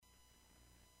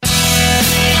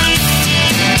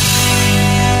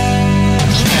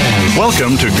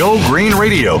Welcome to Go Green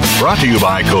Radio, brought to you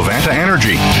by Covanta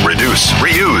Energy. Reduce,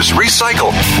 reuse, recycle,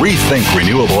 rethink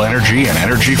renewable energy and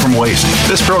energy from waste.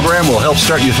 This program will help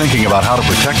start you thinking about how to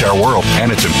protect our world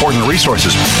and its important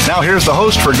resources. Now here's the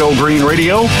host for Go Green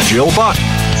Radio, Jill Buck.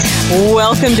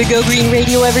 Welcome to Go Green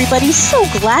Radio, everybody. So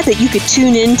glad that you could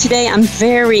tune in today. I'm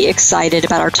very excited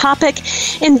about our topic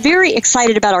and very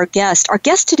excited about our guest. Our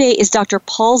guest today is Dr.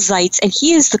 Paul Zeitz, and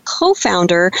he is the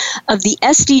co-founder of the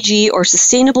SDG, or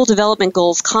Sustainable Development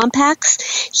Goals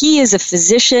Compacts. He is a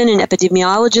physician and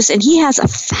epidemiologist, and he has a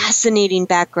fascinating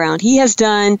background. He has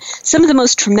done some of the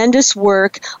most tremendous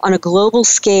work on a global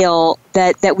scale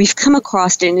that we've come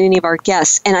across in any of our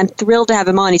guests, and I'm thrilled to have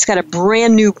him on. He's got a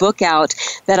brand new book out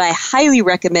that I highly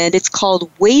recommend. It's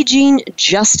called Waging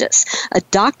Justice, a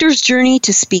doctor's journey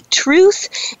to speak truth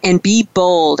and be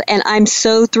bold. And I'm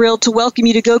so thrilled to welcome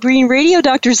you to Go Green Radio,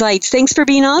 Dr. Zeitz. Thanks for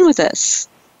being on with us.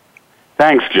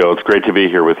 Thanks, Jill. It's great to be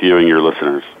here with you and your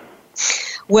listeners.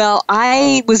 Well,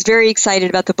 I was very excited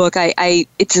about the book.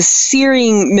 It's a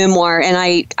searing memoir, and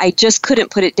I just couldn't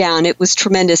put it down. It was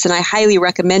tremendous, and I highly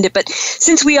recommend it. But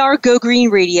since we are Go Green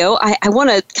Radio, I want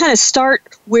to kind of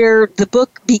start where the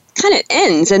book kind of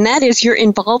ends, and that is your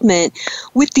involvement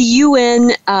with the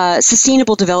UN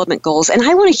Sustainable Development Goals. And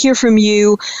I want to hear from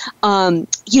you,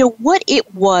 what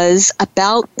it was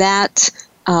about that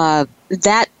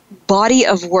body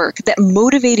of work that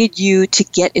motivated you to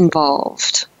get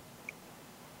involved.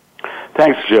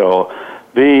 Thanks, Jill.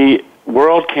 The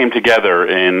world came together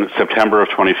in September of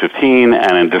 2015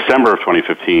 and in December of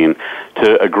 2015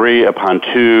 to agree upon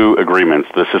two agreements,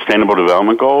 the Sustainable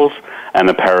Development Goals and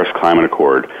the Paris Climate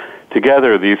Accord.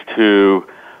 Together, these two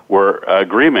were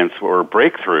agreements or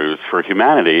breakthroughs for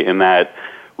humanity in that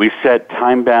we set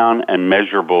time-bound and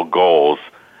measurable goals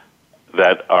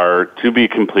that are to be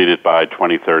completed by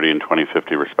 2030 and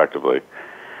 2050, respectively.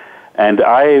 And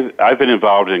I've been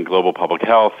involved in global public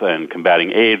health and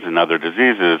combating AIDS and other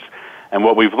diseases. And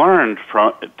what we've learned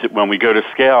when we go to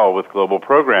scale with global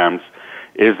programs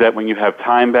is that when you have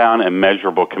time-bound and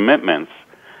measurable commitments,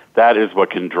 that is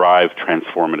what can drive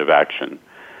transformative action.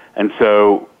 And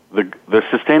so the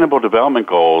Sustainable Development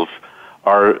Goals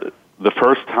are the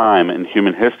first time in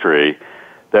human history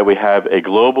that we have a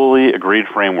globally agreed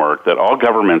framework that all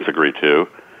governments agree to,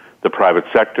 the private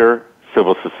sector,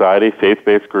 civil society,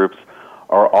 faith-based groups,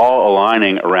 are all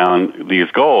aligning around these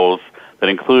goals that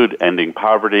include ending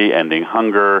poverty, ending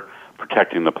hunger,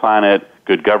 protecting the planet,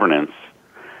 good governance.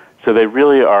 So they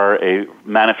really are a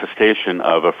manifestation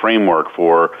of a framework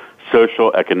for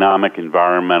social, economic,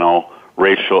 environmental,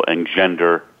 racial, and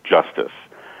gender justice.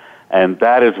 And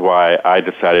that is why I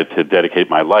decided to dedicate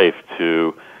my life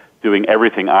to doing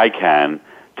everything I can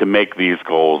to make these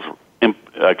goals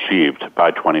achieved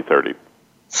by 2030.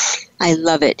 I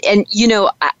love it. And,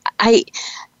 I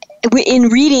in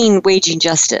reading Waging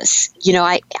Justice,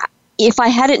 if I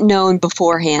hadn't known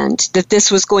beforehand that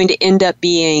this was going to end up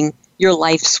being your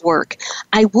life's work,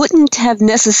 I wouldn't have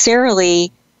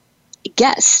necessarily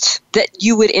guessed that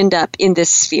you would end up in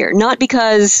this sphere. Not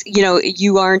because,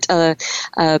 you aren't a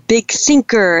big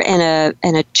thinker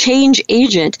and a change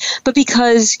agent, but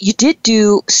because you did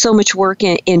do so much work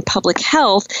in public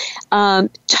health.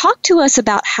 Talk to us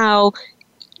about how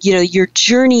your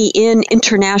journey in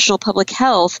international public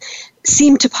health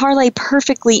seemed to parlay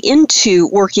perfectly into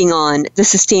working on the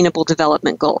Sustainable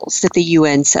Development Goals that the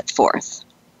UN set forth.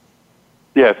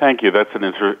 Yeah, thank you. That's an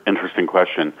interesting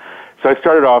question. So I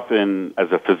started off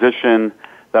as a physician,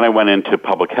 then I went into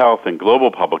public health and global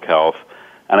public health,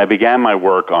 and I began my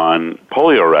work on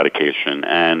polio eradication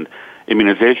and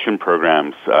immunization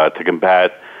programs to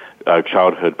combat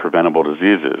childhood preventable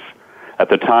diseases. At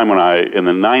the time in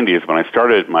the 90s, when I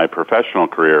started my professional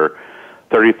career,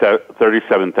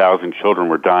 37,000 children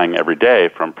were dying every day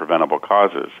from preventable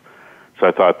causes. So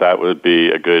I thought that would be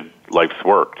a good life's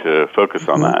work to focus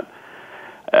on that.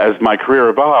 As my career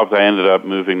evolved, I ended up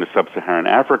moving to sub-Saharan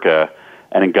Africa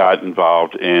and got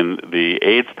involved in the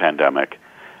AIDS pandemic.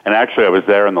 And actually, I was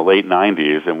there in the late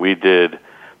 90s, and we did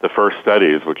the first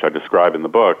studies, which I describe in the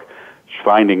book,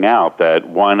 finding out that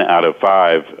 1 out of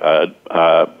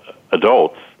 5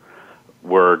 adults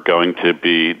were going to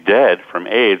be dead from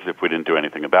AIDS if we didn't do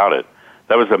anything about it.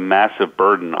 That was a massive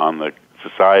burden on the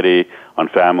society, on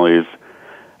families,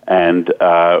 and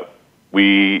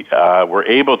we were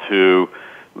able to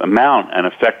mount an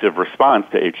effective response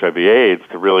to HIV/AIDS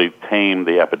to really tame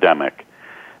the epidemic.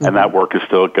 Mm-hmm. And that work is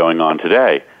still going on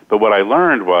today. But what I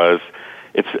learned was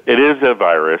it is a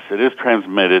virus, it is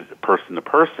transmitted person to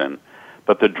person,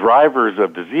 but the drivers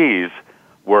of disease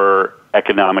were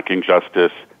economic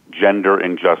injustice, gender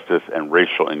injustice, and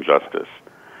racial injustice.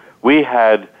 We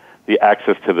had the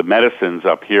access to the medicines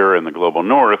up here in the global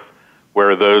north,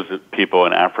 where those people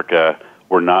in Africa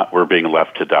were being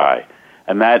left to die.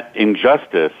 And that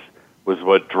injustice was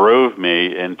what drove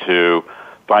me into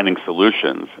finding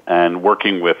solutions and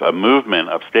working with a movement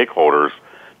of stakeholders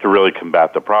to really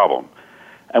combat the problem.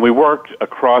 And we worked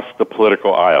across the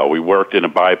political aisle. We worked in a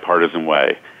bipartisan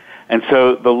way. And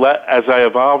so as I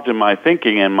evolved in my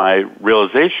thinking and my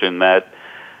realization that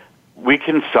we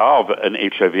can solve an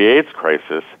HIV/AIDS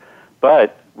crisis,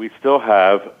 but we still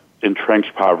have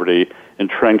entrenched poverty,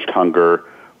 entrenched hunger,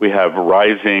 we have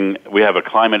a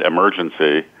climate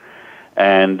emergency,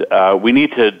 and we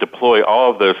need to deploy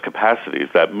all of those capacities,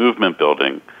 that movement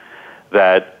building,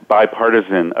 that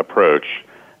bipartisan approach,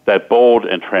 that bold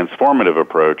and transformative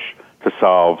approach to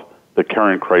solve the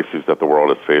current crises that the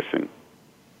world is facing.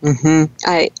 Mm-hmm.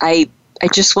 I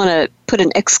just want to put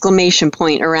an exclamation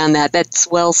point around that. That's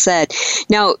well said.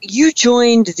 Now, you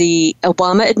joined the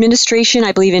Obama administration,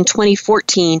 I believe, in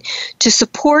 2014 to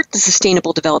support the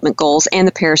Sustainable Development Goals and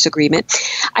the Paris Agreement.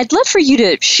 I'd love for you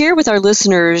to share with our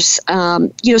listeners,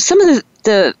 some of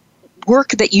the work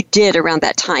that you did around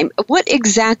that time. What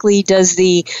exactly does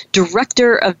the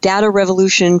Director of Data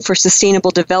Revolution for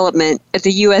Sustainable Development at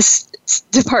the U.S.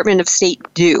 Department of State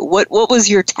do? What was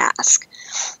your task?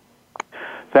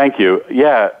 Thank you.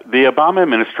 Yeah, the Obama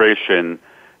administration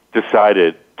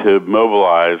decided to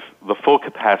mobilize the full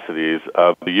capacities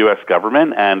of the U.S.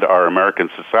 government and our American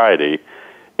society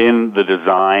in the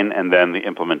design and then the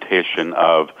implementation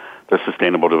of the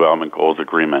Sustainable Development Goals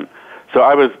Agreement. So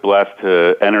I was blessed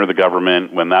to enter the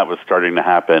government when that was starting to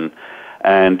happen,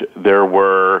 and there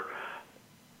were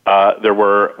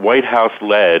White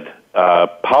House-led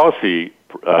policy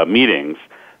meetings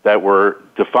that were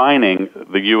defining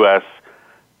the U.S.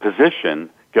 position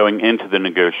going into the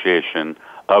negotiation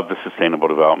of the Sustainable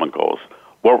Development Goals.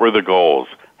 What were the goals?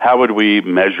 How would we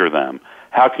measure them?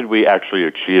 How could we actually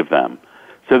achieve them?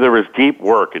 So there was deep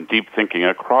work and deep thinking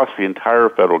across the entire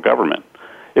federal government.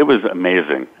 It was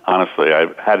amazing, honestly. I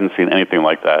hadn't seen anything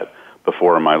like that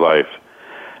before in my life.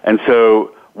 And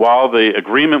so while the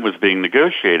agreement was being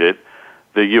negotiated,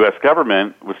 the U.S.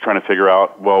 government was trying to figure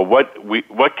out, well,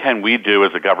 what can we do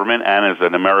as a government and as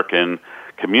an American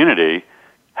community?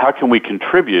 How can we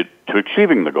contribute to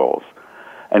achieving the goals?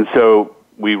 And so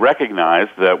we recognize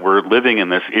that we're living in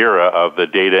this era of the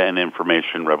data and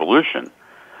information revolution.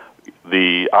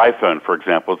 The iPhone, for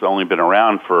example, has only been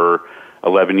around for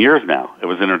 11 years now. It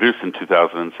was introduced in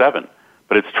 2007,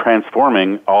 but it's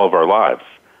transforming all of our lives,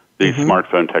 the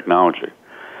smartphone technology.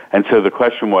 And so the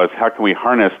question was, how can we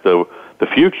harness the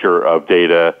future of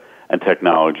data and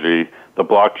technology, the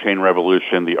blockchain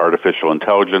revolution, the artificial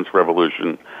intelligence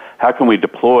revolution? How can we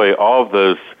deploy all of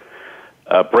those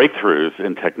breakthroughs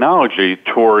in technology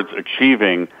towards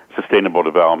achieving sustainable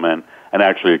development and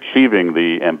actually achieving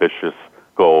the ambitious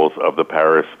goals of the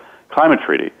Paris Climate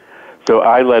Treaty? So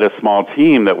I led a small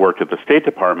team that worked at the State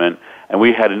Department, and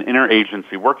we had an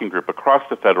interagency working group across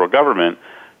the federal government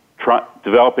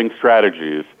developing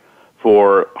strategies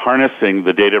for harnessing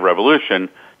the data revolution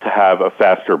to have a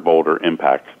faster, bolder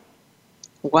impact.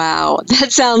 Wow,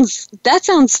 that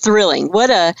sounds thrilling. What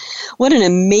an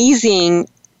amazing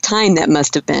time that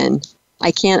must have been.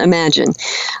 I can't imagine.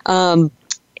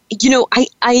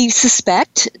 I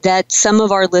suspect that some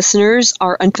of our listeners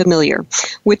are unfamiliar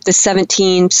with the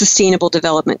 17 Sustainable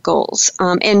Development Goals.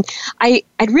 And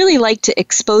I'd really like to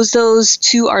expose those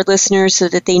to our listeners so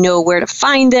that they know where to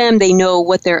find them, they know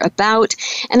what they're about.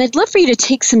 And I'd love for you to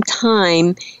take some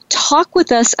time, talk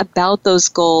with us about those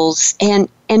goals and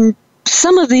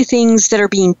some of the things that are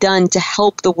being done to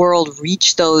help the world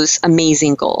reach those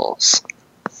amazing goals.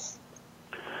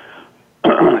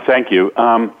 Thank you.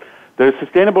 The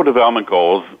Sustainable Development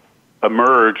Goals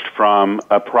emerged from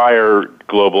a prior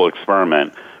global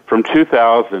experiment. From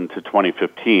 2000 to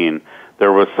 2015,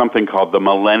 there was something called the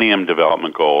Millennium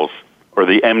Development Goals, or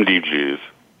the MDGs.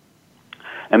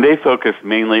 And they focused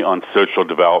mainly on social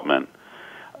development.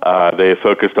 They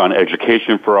focused on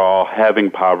education for all, halving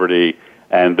poverty,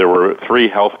 and there were 3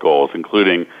 health goals,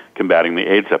 including combating the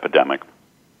AIDS epidemic.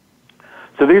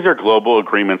 So these are global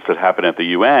agreements that happen at the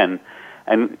UN.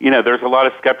 And, there's a lot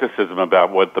of skepticism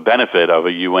about what the benefit of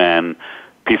a UN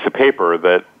piece of paper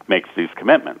that makes these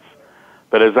commitments.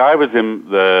 But as I was in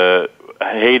the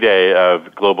heyday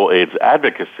of global AIDS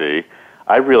advocacy,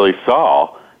 I really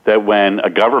saw that when a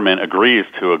government agrees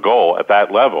to a goal at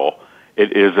that level,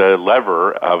 it is a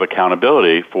lever of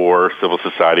accountability for civil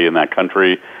society in that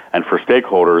country and for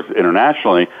stakeholders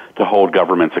internationally to hold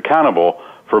governments accountable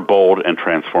for bold and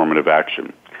transformative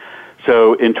action.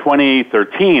 So in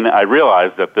 2013, I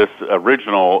realized that this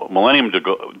original Millennium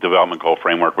Development Goal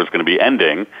framework was going to be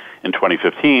ending in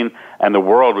 2015, and the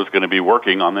world was going to be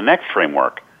working on the next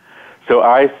framework. So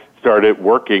I started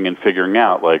working and figuring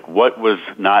out, like, what was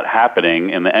not happening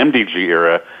in the MDG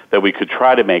era that we could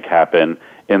try to make happen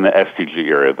in the SDG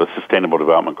era, the Sustainable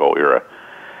Development Goal era.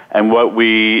 And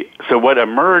what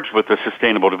emerged with the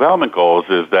Sustainable Development Goals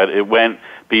is that it went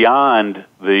beyond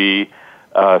the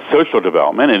social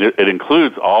development, and it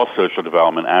includes all social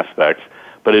development aspects,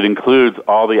 but it includes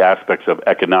all the aspects of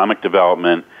economic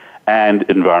development and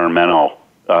environmental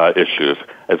issues,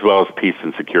 as well as peace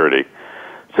and security.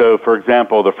 So, for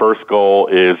example, the first goal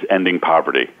is ending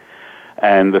poverty,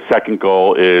 and the second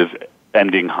goal is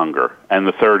ending hunger, and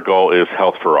the third goal is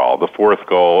health for all. The fourth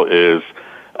goal is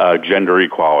gender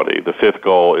equality. The fifth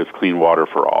goal is clean water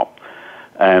for all.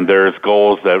 And there's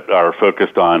goals that are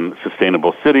focused on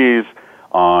sustainable cities,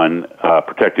 on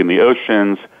protecting the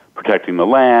oceans, protecting the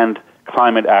land.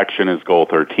 Climate action is Goal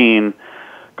 13.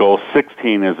 Goal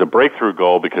 16 is a breakthrough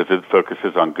goal because it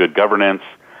focuses on good governance,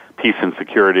 peace and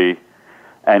security.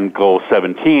 And Goal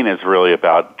 17 is really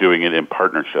about doing it in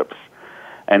partnerships.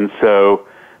 And so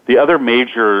the other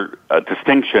major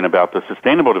distinction about the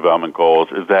Sustainable Development Goals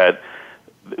is that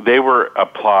they were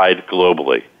applied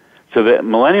globally. So the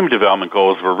Millennium Development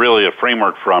Goals were really a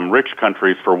framework from rich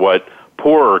countries for what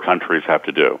poorer countries have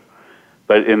to do.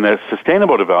 But in the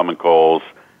Sustainable Development Goals,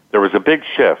 there was a big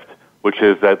shift, which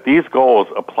is that these goals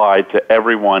apply to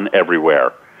everyone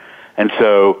everywhere. And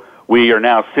so we are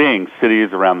now seeing cities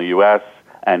around the U.S.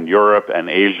 and Europe and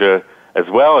Asia, as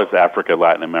well as Africa,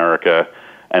 Latin America,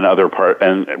 and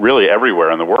and really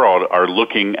everywhere in the world are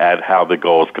looking at how the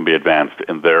goals can be advanced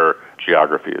in their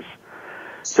geographies.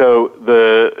 So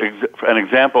an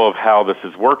example of how this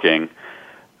is working,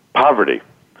 poverty.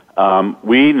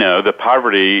 We know that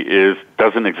poverty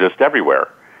doesn't exist everywhere.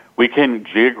 We can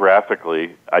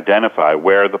geographically identify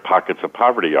where the pockets of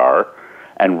poverty are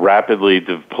and rapidly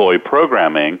deploy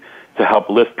programming to help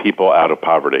lift people out of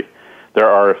poverty. There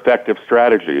are effective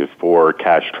strategies for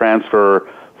cash transfer,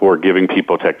 for giving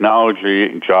people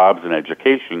technology, jobs, and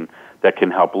education that can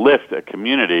help lift a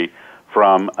community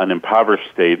from an impoverished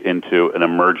state into an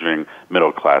emerging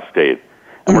middle-class state.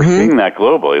 And we're seeing that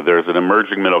globally. There's an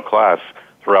emerging middle class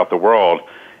throughout the world.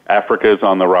 Africa is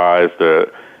on the rise.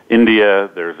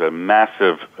 India, there's a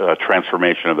massive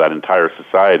transformation of that entire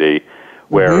society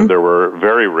where there were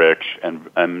very rich and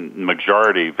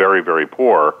majority very, very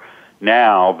poor.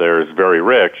 Now there's very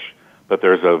rich, but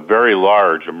there's a very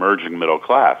large emerging middle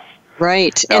class.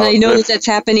 Right. And I know that's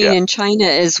happening in China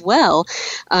as well.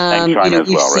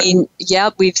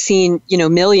 We've seen,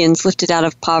 millions lifted out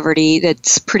of poverty.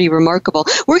 That's pretty remarkable.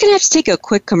 We're going to have to take a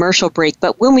quick commercial break,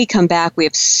 but when we come back, we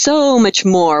have so much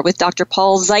more with Dr.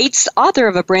 Paul Zeitz, author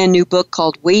of a brand new book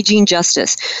called Waging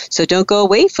Justice. So don't go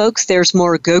away, folks. There's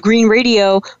more Go Green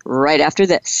Radio right after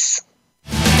this.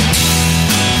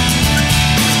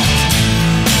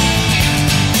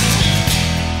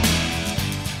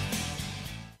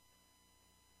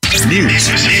 News,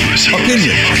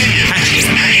 opinion,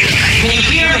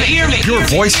 Hear me. Your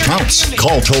voice counts.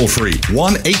 Call toll free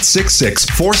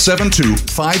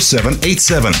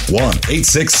 1-866-472-5787.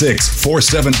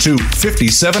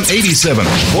 1-866-472-5787.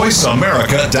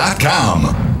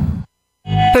 VoiceAmerica.com.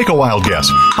 Take a wild guess.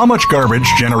 How much garbage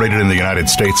generated in the United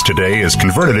States today is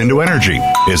converted into energy?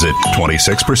 Is it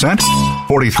 26%,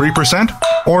 43%,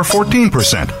 or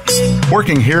 14%?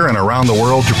 Working here and around the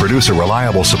world to produce a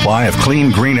reliable supply of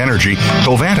clean, green energy,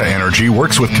 Covanta Energy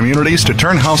works with communities to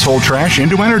turn household trash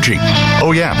into energy.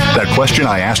 Oh yeah, that question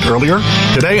I asked earlier?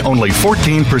 Today, only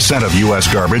 14% of U.S.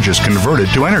 garbage is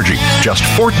converted to energy. Just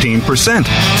 14%.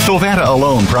 Covanta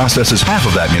alone processes half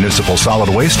of that municipal solid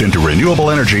waste into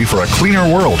renewable energy for a cleaner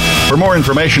world. For more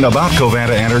information about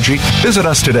Covanta Energy, visit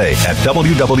us today at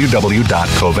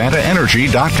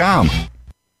www.covantaenergy.com.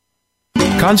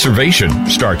 Conservation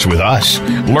starts with us.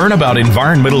 Learn about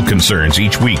environmental concerns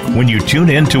each week when you tune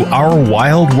in to Our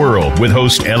Wild World with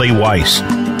host Ellie Weiss.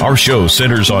 Our show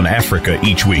centers on Africa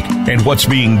each week and what's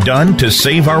being done to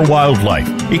save our wildlife,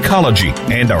 ecology,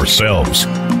 and ourselves.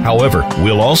 However,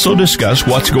 we'll also discuss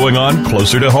what's going on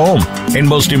closer to home. And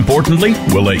most importantly,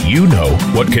 we'll let you know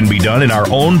what can be done in our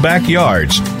own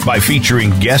backyards by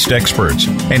featuring guest experts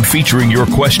and featuring your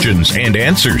questions and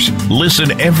answers.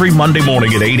 Listen every Monday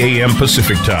morning at 8 a.m.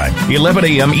 Pacific Time, 11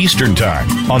 a.m. Eastern Time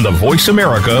on the Voice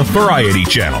America Variety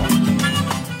Channel.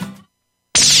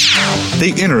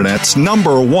 The Internet's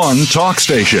 #1 talk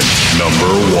station.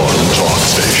 #1 talk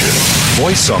station.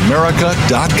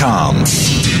 VoiceAmerica.com.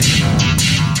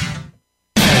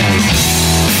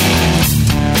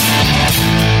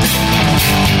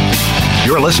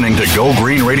 You're listening to Go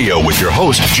Green Radio with your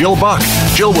host, Jill Buck.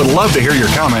 Jill would love to hear your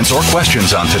comments or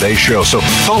questions on today's show, so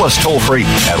call us toll-free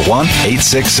at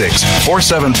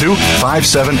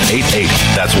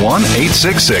 1-866-472-5788. That's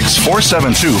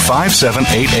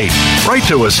 1-866-472-5788. Write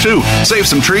to us, too. Save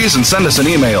some trees and send us an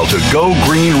email to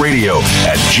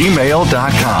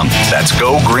gogreenradio@gmail.com. That's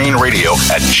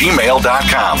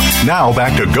gogreenradio@gmail.com. Now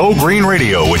back to Go Green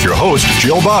Radio with your host,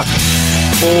 Jill Buck.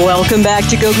 Welcome back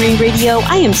to Go Green Radio.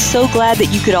 I am so glad that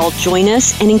you could all join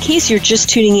us. And in case you're just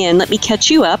tuning in, let me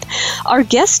catch you up. Our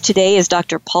guest today is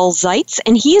Dr. Paul Zeitz,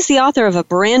 and he is the author of a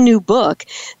brand new book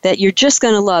that you're just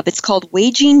going to love. It's called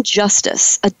Waging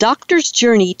Justice, A Doctor's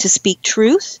Journey to Speak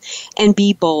Truth and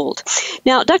Be Bold.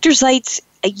 Now, Dr. Zeitz,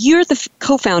 you're the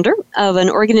co-founder of an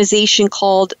organization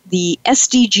called the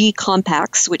SDG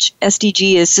Compacts, which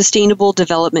SDG is Sustainable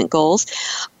Development Goals.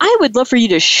 I would love for you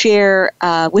to share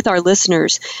with our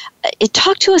listeners,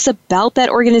 talk to us about that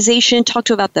organization, talk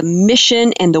to us about the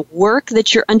mission and the work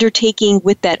that you're undertaking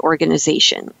with that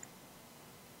organization.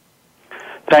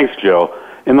 Thanks, Jill.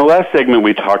 In the last segment,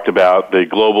 we talked about the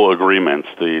global agreements,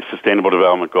 the Sustainable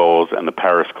Development Goals, and the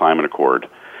Paris Climate Accord.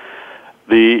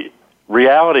 The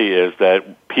reality is that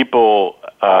people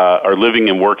are living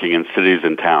and working in cities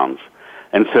and towns.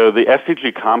 And so the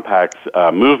SDG Compacts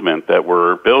movement that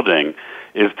we're building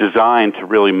is designed to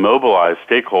really mobilize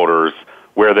stakeholders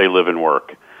where they live and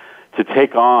work, to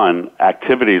take on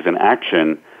activities and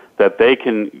action that they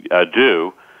can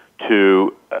do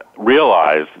to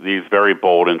realize these very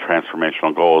bold and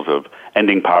transformational goals of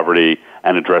ending poverty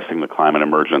and addressing the climate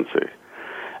emergency.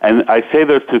 And I say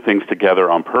those two things together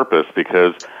on purpose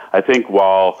because I think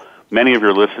while many of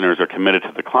your listeners are committed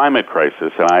to the climate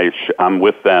crisis, and I'm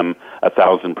with them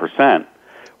 1,000%,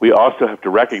 we also have to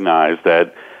recognize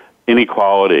that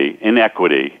inequality,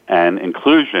 inequity, and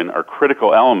inclusion are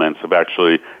critical elements of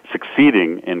actually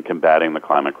succeeding in combating the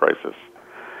climate crisis.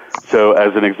 So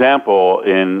as an example,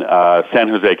 in San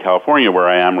Jose, California, where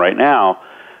I am right now,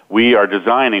 we are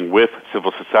designing with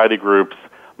civil society groups,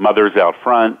 Mothers Out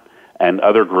Front, and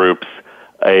other groups,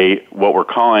 what we're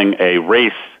calling a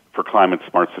race for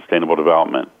climate-smart sustainable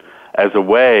development as a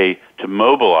way to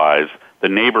mobilize the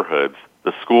neighborhoods,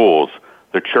 the schools,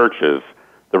 the churches,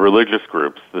 the religious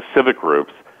groups, the civic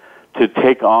groups, to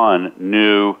take on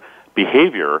new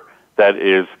behavior that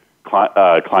is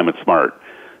climate-smart.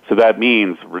 So that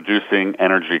means reducing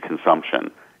energy consumption,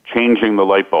 changing the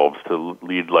light bulbs to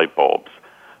LED light bulbs,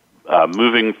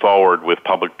 moving forward with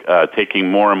taking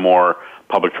more and more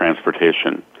public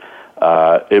transportation.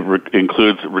 It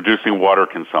includes reducing water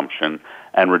consumption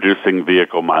and reducing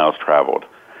vehicle miles traveled.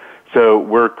 So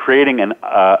we're creating an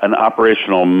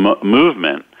operational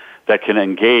movement that can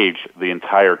engage the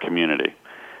entire community.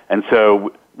 And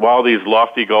so while these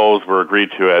lofty goals were agreed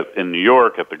to in New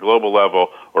York at the global level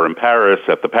or in Paris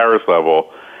at the Paris level,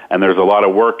 and there's a lot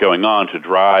of work going on to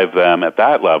drive them at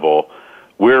that level,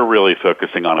 we're really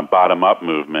focusing on a bottom-up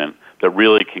movement that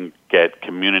really can get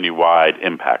community-wide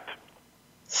impact.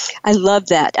 I love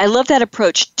that. I love that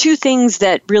approach. Two things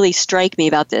that really strike me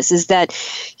about this is that,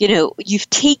 you've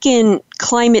taken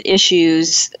climate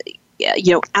issues,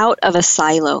 out of a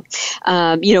silo.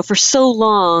 For so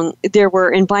long, there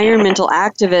were environmental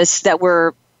activists that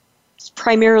were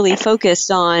primarily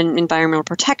focused on environmental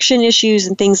protection issues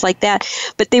and things like that,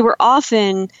 but they were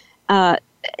often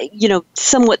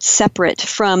somewhat separate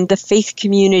from the faith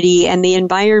community and the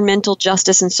environmental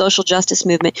justice and social justice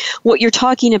movement. What you're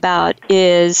talking about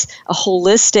is a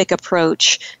holistic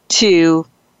approach to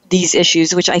these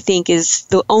issues, which I think is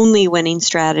the only winning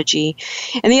strategy.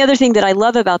 And the other thing that I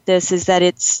love about this is that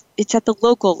it's at the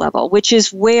local level, which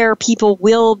is where people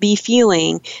will be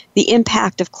feeling the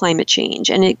impact of climate change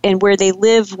and where they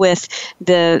live with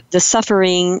the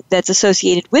suffering that's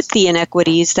associated with the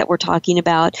inequities that we're talking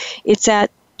about. It's at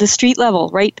the street level,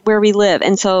 right where we live.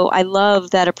 And so I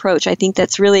love that approach. I think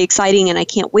that's really exciting, and I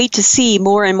can't wait to see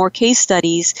more and more case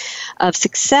studies of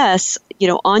success,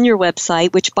 on your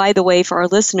website, which, by the way, for our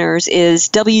listeners is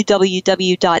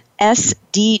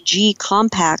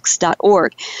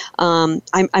www.sdgcompacts.org.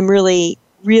 I'm really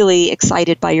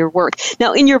excited by your work.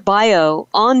 Now, in your bio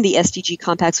on the SDG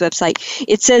Compacts website,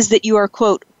 it says that you are,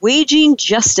 quote, waging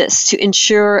justice to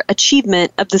ensure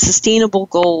achievement of the sustainable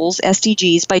goals,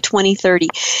 SDGs, by 2030.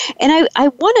 And I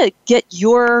want to get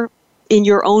in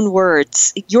your own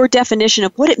words, your definition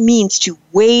of what it means to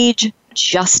wage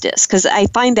justice, because I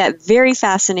find that very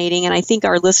fascinating, and I think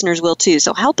our listeners will too.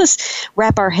 So help us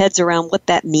wrap our heads around what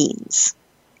that means.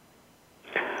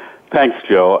 Thanks,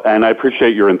 Jill, and I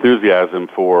appreciate your enthusiasm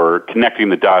for connecting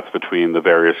the dots between the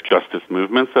various justice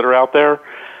movements that are out there,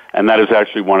 and that is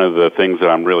actually one of the things that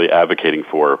I'm really advocating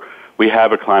for. we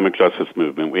have a climate justice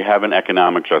movement, we have an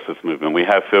economic justice movement, we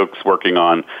have folks working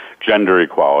on gender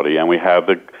equality, and we have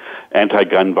the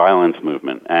anti-gun violence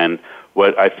movement. And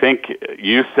what I think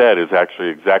you said is actually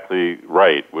exactly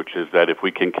right, which is that if we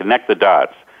can connect the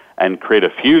dots and create a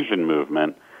fusion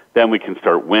movement, then we can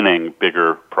start winning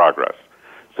bigger progress.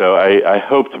 So I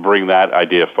hope to bring that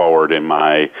idea forward in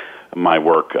my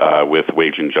work with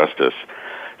Waging Justice.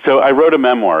 So I wrote a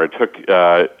memoir. It took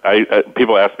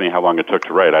people ask me how long it took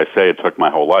to write. I say it took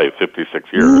my whole life, 56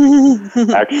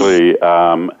 years. Actually,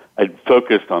 I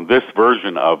focused on this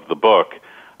version of the book,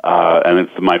 and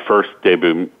it's my first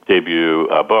debut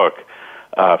book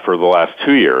for the last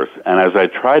 2 years. And as I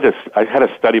had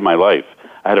to study my life.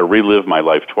 I had to relive my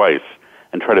life twice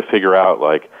and try to figure out,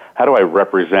 like, how do I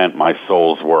represent my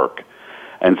soul's work?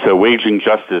 And so Waging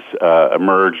Justice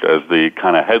emerged as the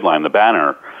kind of headline, the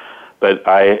banner. But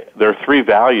there are three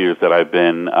values that I've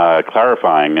been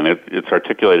clarifying, and it's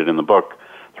articulated in the book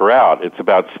throughout. It's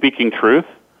about speaking truth,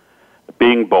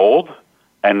 being bold,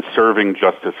 and serving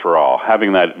justice for all,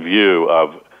 having that view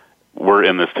of we're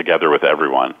in this together with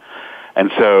everyone.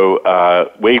 And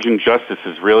so Waging Justice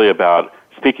is really about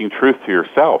speaking truth to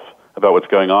yourself about what's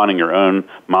going on in your own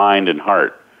mind and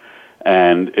heart.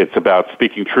 And it's about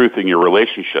speaking truth in your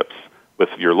relationships with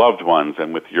your loved ones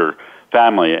and with your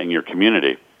family and your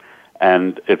community.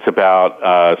 And it's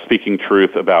about speaking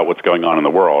truth about what's going on in the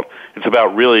world. It's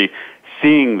about really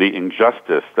seeing the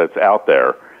injustice that's out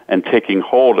there and taking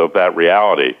hold of that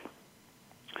reality,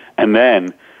 and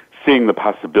then seeing the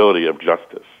possibility of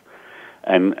justice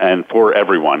and for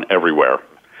everyone, everywhere.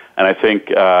 And I think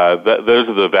those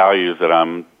are the values that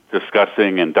I'm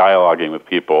discussing and dialoguing with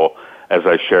people as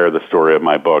I share the story of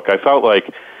my book. I felt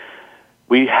like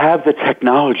we have the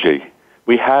technology,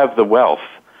 we have the wealth,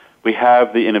 we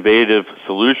have the innovative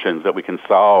solutions that we can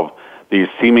solve these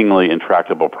seemingly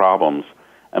intractable problems.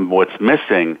 And what's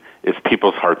missing is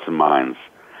people's hearts and minds.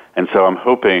 And so I'm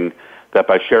hoping that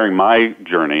by sharing my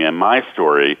journey and my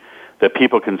story, that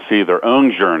people can see their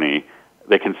own journey,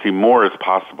 they can see more is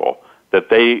possible, that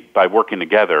by working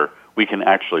together, we can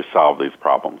actually solve these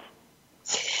problems.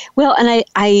 Well, and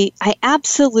I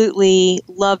absolutely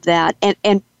love that.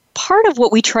 And part of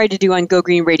what we try to do on Go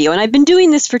Green Radio, and I've been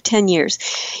doing this for 10 years,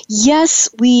 yes,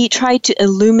 we try to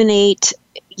illuminate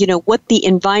what the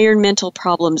environmental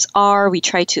problems are. We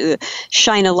try to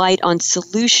shine a light on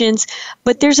solutions.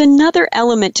 But there's another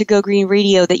element to Go Green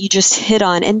Radio that you just hit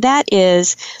on, and that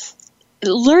is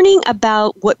learning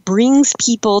about what brings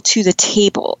people to the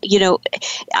table.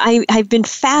 I've been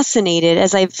fascinated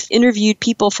as I've interviewed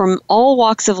people from all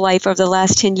walks of life over the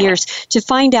last 10 years to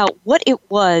find out what it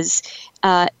was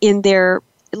in their,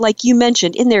 like you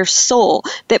mentioned, in their soul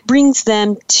that brings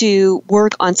them to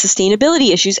work on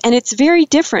sustainability issues. And it's very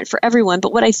different for everyone.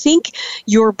 But what I think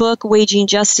your book, Waging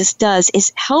Justice, does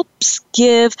is helps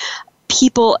give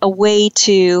people a way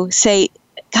to say,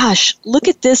 gosh, look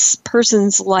at this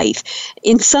person's life.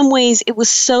 In some ways, it was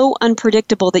so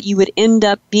unpredictable that you would end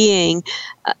up being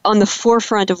on the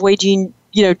forefront of waging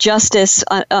justice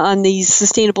on these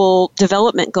sustainable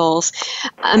development goals.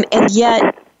 And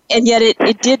yet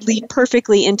it did lead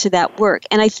perfectly into that work.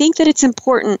 And I think that it's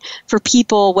important for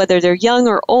people, whether they're young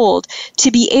or old,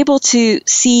 to be able to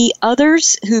see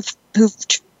others who've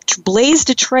blazed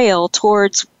a trail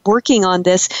towards working on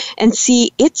this and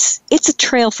see it's a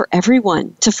trail for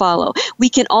everyone to follow. We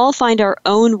can all find our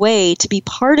own way to be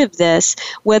part of this,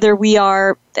 whether we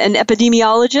are an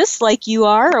epidemiologist like you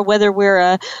are, or whether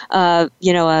we're a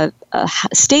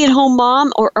stay-at-home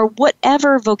mom, or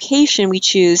whatever vocation we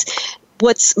choose.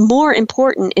 What's more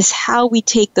important is how we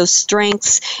take those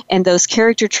strengths and those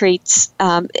character traits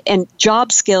and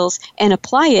job skills and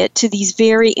apply it to these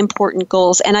very important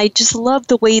goals. And I just love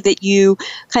the way that you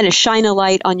kind of shine a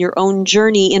light on your own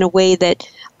journey in a way that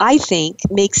I think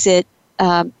makes it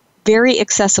very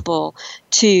accessible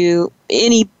to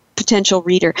any potential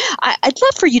reader. I'd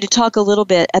love for you to talk a little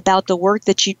bit about the work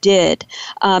that you did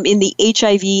in the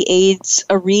HIV/AIDS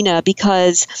arena,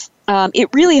 because it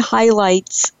really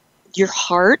highlights your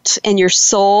heart and your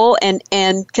soul and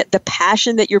the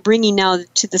passion that you're bringing now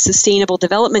to the Sustainable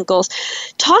Development Goals.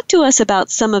 Talk to us about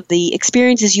some of the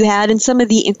experiences you had and some of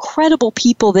the incredible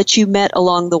people that you met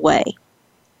along the way.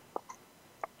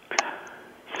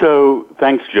 So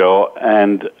thanks, Jill.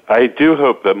 And I do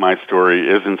hope that my story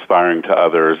is inspiring to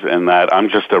others and that I'm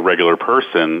just a regular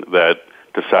person that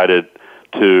decided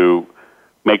to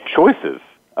make choices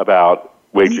about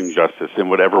waging justice in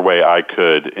whatever way I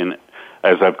could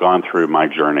as I've gone through my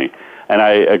journey. And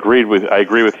I agree with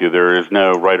you. There is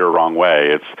no right or wrong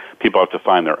way. It's people have to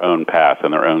find their own path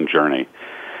and their own journey.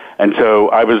 And so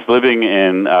I was living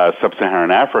in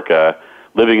sub-Saharan Africa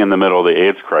living in the middle of the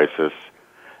AIDS crisis.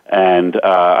 And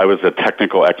I was a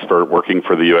technical expert working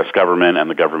for the U.S. government and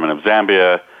the government of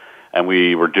Zambia, and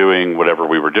we were doing whatever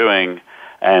we were doing.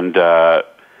 And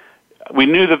we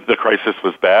knew that the crisis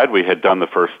was bad. We had done the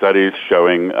first studies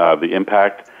showing the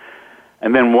impact.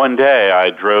 And then one day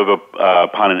I drove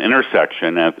upon an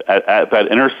intersection. At that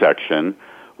intersection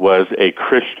was a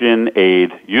Christian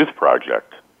Aid youth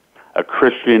project, a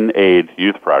Christian Aid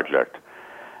youth project.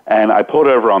 And I pulled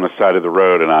over on the side of the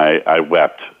road and I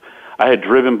wept. I had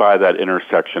driven by that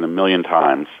intersection a million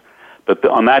times, but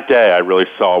on that day I really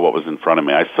saw what was in front of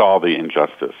me. I saw the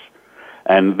injustice.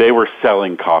 And they were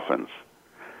selling coffins.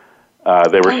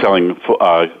 They were selling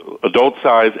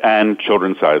adult-size and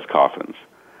children-size coffins.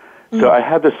 So I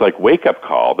had this wake-up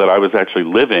call that I was actually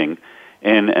living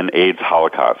in an AIDS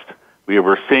holocaust. We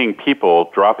were seeing people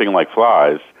dropping like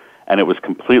flies, and it was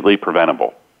completely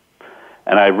preventable.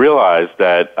 And I realized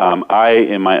that I,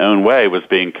 in my own way, was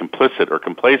being complicit or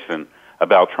complacent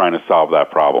about trying to solve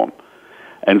that problem.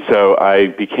 And so I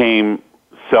became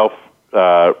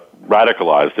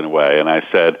self-radicalized in a way, and I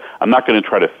said, I'm not going to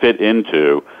try to fit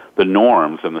into the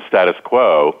norms and the status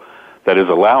quo that is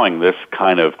allowing this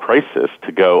kind of crisis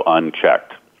to go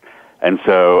unchecked. And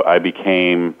so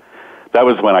that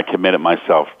was when I committed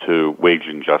myself to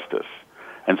waging justice.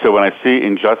 And so when I see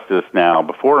injustice now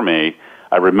before me,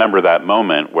 I remember that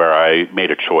moment where I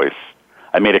made a choice.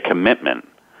 I made a commitment,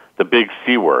 the big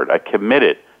C word. I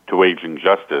committed to waging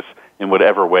justice in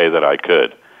whatever way that I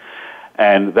could.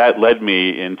 And that led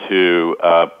me into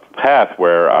a path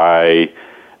where I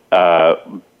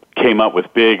came up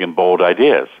with big and bold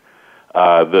ideas,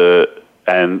 and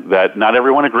that not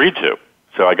everyone agreed to.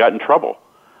 So I got in trouble.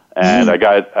 And I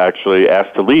got actually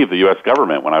asked to leave the U.S.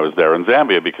 government when I was there in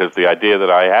Zambia because the idea that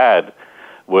I had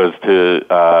was to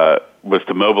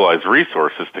mobilize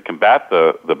resources to combat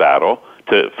the battle,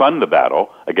 to fund the battle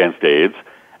against AIDS,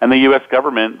 and the U.S.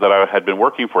 government that I had been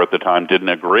working for at the time didn't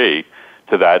agree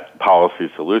to that policy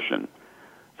solution.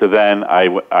 So then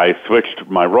I switched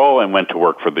my role and went to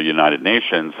work for the United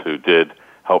Nations, who did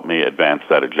help me advance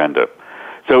that agenda.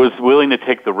 So I was willing to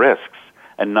take the risks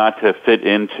and not to fit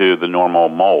into the normal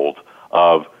mold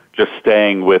of just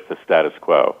staying with the status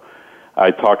quo.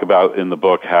 I talk about in the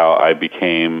book how I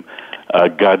became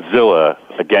Godzilla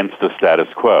against the status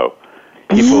quo.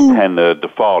 People tend to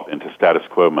default into status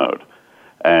quo mode.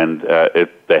 And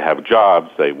they have jobs,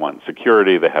 they want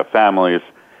security, they have families,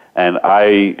 and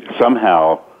I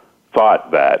somehow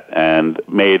fought that and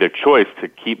made a choice to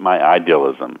keep my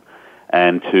idealism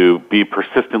and to be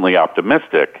persistently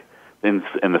optimistic in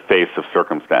the face of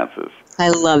circumstances. I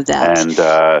love that.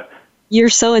 And you're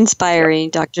so inspiring,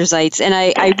 Dr. Zeitz. And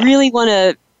I really want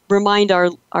to remind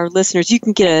our listeners, you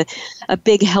can get a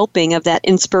big helping of that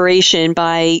inspiration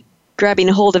by grabbing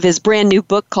hold of his brand new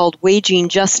book called Waging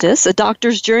Justice, A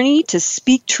Doctor's Journey to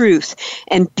Speak Truth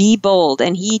and Be Bold.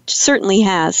 And he certainly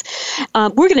has.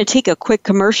 We're going to take a quick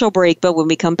commercial break, but when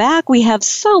we come back, we have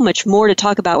so much more to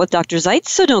talk about with Dr. Zeitz.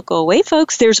 So don't go away,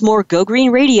 folks. There's more Go Green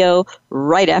Radio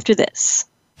right after this.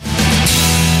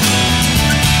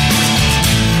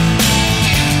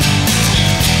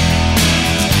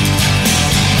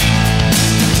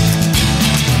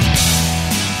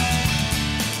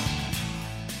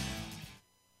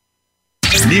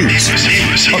 News,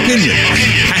 opinion,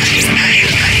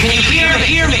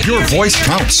 Hear me. Your voice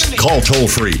counts. Call toll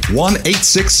free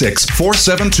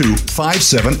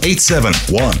 1-866-472-5787.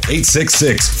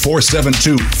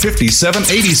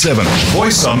 1-866-472-5787.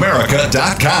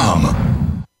 VoiceAmerica.com.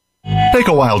 Take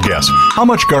a wild guess. How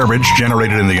much garbage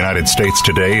generated in the United States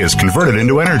today is converted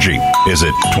into energy? Is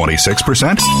it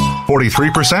 26%,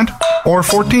 43%, or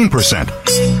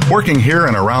 14%? Working here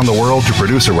and around the world to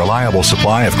produce a reliable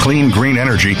supply of clean, green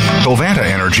energy, Covanta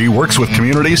Energy works with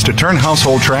communities to turn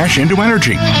household trash into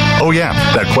energy. Oh yeah,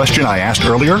 that question I asked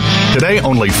earlier? Today,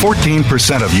 only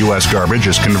 14% of U.S. garbage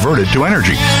is converted to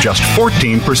energy. Just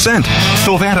 14%.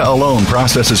 Covanta alone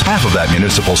processes half of that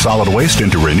municipal solid waste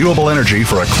into renewable energy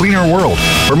for a cleaner world.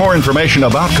 For more information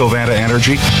about Covanta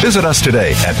Energy, visit us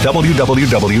today at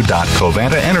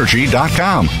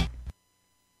www.covantaenergy.com.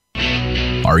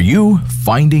 Are you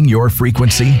finding your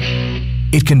frequency?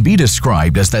 It can be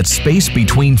described as that space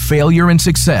between failure and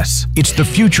success. It's the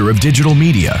future of digital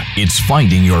media. It's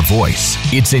finding your voice.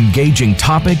 It's engaging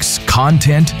topics,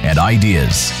 content, and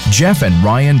ideas. Jeff and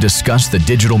Ryan discuss the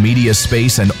digital media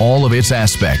space and all of its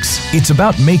aspects. It's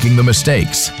about making the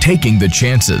mistakes, taking the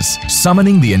chances,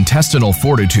 summoning the intestinal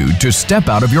fortitude to step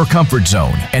out of your comfort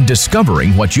zone, and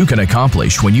discovering what you can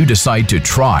accomplish when you decide to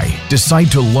try, decide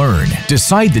to learn,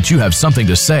 decide that you have something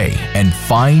to say, and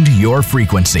find your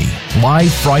frequency. Live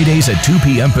live Fridays at 2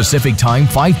 p.m. Pacific Time,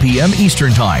 5 p.m.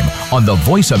 Eastern Time on the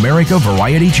Voice America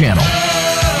Variety Channel.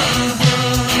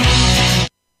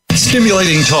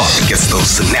 Stimulating talk gets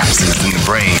those synapses in the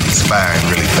brain firing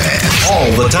really fast.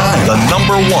 all the time. The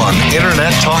 #1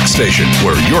 internet talk station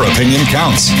where your opinion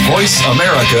counts.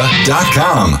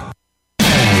 VoiceAmerica.com.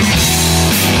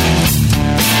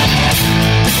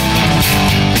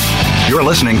 You're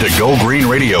listening to Go Green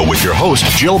Radio with your host,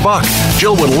 Jill Buck.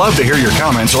 Jill would love to hear your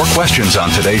comments or questions on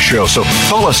today's show, so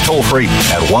call us toll-free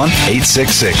at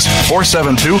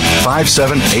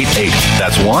 1-866-472-5788.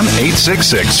 That's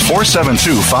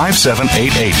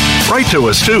 1-866-472-5788. Write to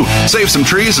us, too. Save some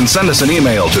trees and send us an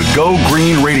email to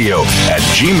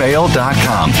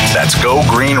gogreenradio@gmail.com. That's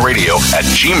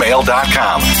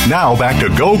gogreenradio@gmail.com. Now back to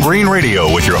Go Green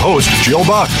Radio with your host, Jill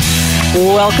Buck.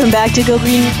 Welcome back to Go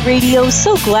Green Radio.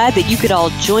 So glad that you could all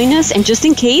join us. And just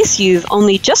in case you've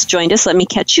only just joined us, let me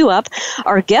catch you up.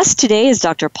 Our guest today is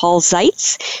Dr. Paul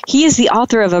Zeitz. He is the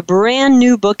author of a brand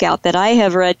new book out that I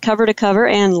have read cover to cover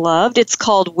and loved. It's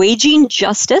called Waging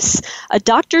Justice, A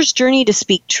Doctor's Journey to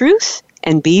Speak Truth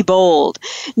and Be Bold.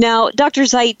 Now, Dr.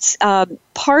 Zeitz,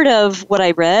 part of what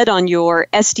I read on your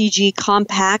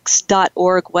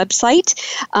SDGcompacts.org website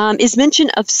is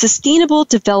mention of Sustainable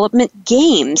Development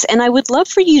Games, and I would love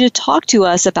for you to talk to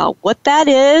us about what that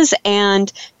is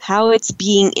and how it's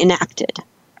being enacted.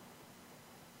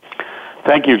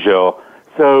 Thank you, Jill.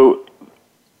 So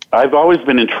I've always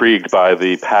been intrigued by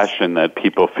the passion that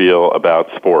people feel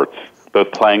about sports,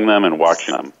 both playing them and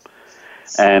watching them.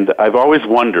 And I've always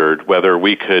wondered whether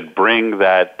we could bring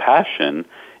that passion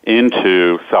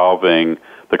into solving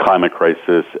the climate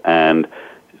crisis and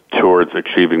towards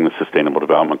achieving the Sustainable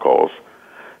Development Goals.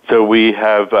 So we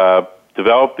have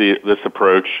developed this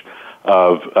approach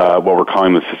of what we're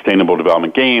calling the Sustainable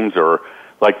Development Games, or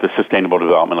like the Sustainable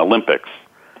Development Olympics.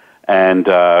 And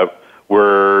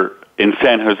we're in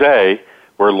San Jose.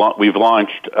 We're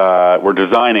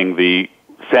designing the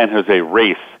San Jose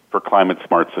Race for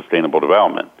climate-smart sustainable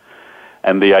development.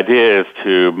 And the idea is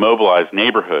to mobilize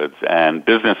neighborhoods and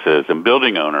businesses and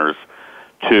building owners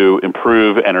to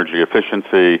improve energy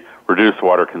efficiency, reduce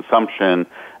water consumption,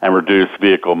 and reduce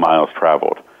vehicle miles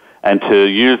traveled, and to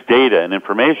use data and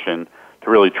information to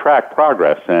really track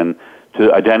progress and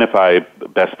to identify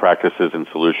best practices and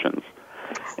solutions.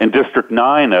 In District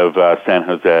 9 of San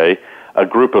Jose, a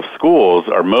group of schools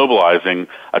are mobilizing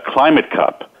a climate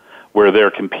cup where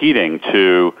they're competing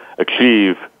to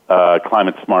achieve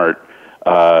climate-smart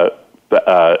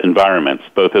environments,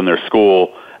 both in their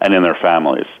school and in their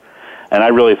families. And I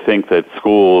really think that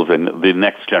schools and the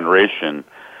next generation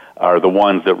are the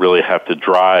ones that really have to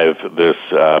drive this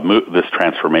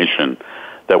transformation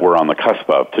that we're on the cusp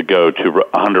of, to go to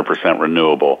 100%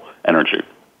 renewable energy.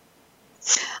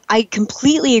 I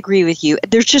completely agree with you.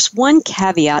 There's just one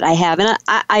caveat I have, and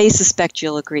I suspect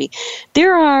you'll agree.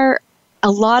 There are a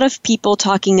lot of people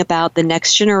talking about the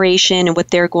next generation and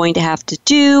what they're going to have to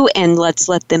do, and let's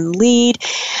let them lead.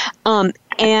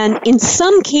 And in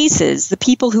some cases, the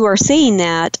people who are saying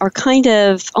that are kind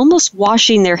of almost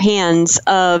washing their hands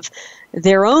of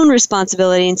their own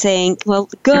responsibility and saying, well,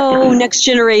 go next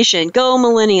generation, go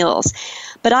millennials.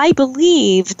 But I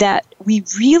believe that we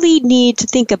really need to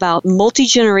think about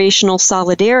multi-generational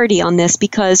solidarity on this,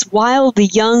 because while the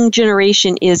young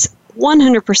generation is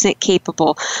 100%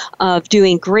 capable of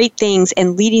doing great things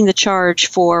and leading the charge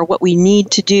for what we need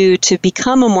to do to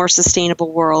become a more sustainable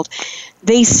world,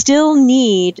 they still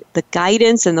need the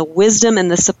guidance and the wisdom and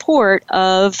the support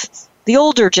of the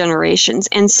older generations.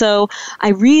 And so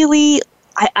I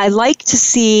like to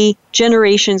see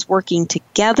generations working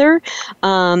together,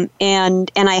 and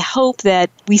I hope that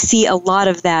we see a lot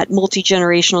of that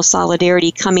multi-generational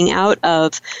solidarity coming out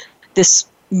of this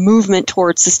movement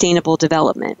towards sustainable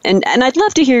development. And I'd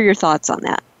love to hear your thoughts on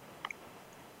that.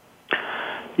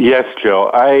 Yes,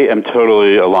 Jill, I am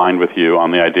totally aligned with you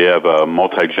on the idea of a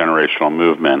multi-generational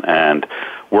movement and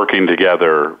working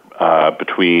together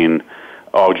between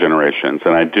all generations.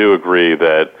 And I do agree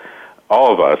that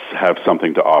all of us have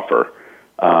something to offer.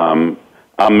 I'm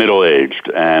middle-aged,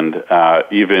 and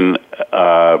even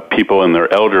people in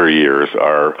their elder years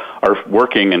are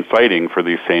working and fighting for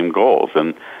these same goals,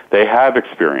 and they have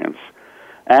experience.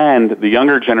 And the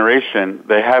younger generation,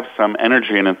 they have some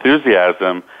energy and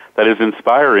enthusiasm that is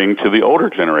inspiring to the older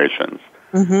generations.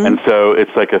 Mm-hmm. And so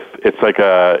it's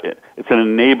an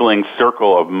enabling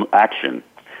circle of action.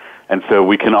 And so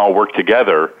we can all work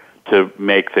together to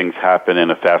make things happen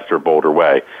in a faster, bolder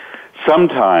way.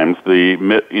 Sometimes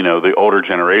the older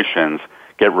generations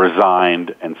get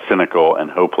resigned and cynical and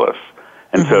hopeless.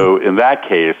 And so in that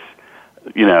case,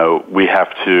 we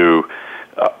have to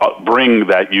bring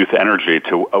that youth energy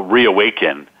to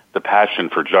reawaken the passion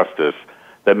for justice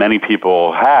that many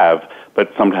people have,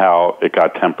 but somehow it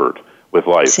got tempered with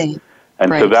life. And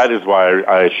so that is why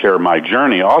I share my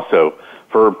journey also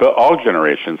for all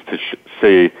generations to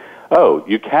see, oh,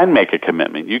 you can make a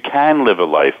commitment. You can live a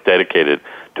life dedicated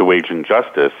to waging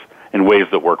justice in ways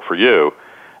that work for you.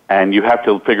 And you have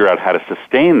to figure out how to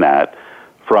sustain that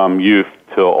from youth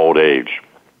till old age.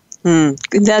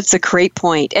 That's a great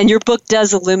point. And your book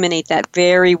does illuminate that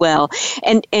very well.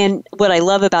 And what I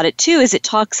love about it, too, is it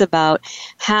talks about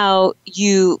how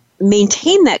you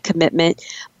maintain that commitment,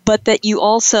 but that you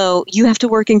have to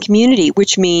work in community,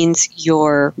 which means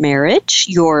your marriage,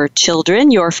 your children,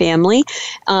 your family,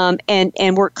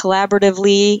 and work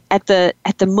collaboratively at the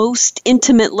most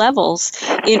intimate levels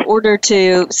in order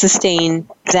to sustain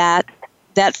that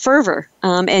fervor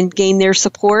and gain their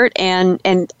support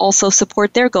and also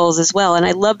support their goals as well. And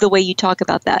I love the way you talk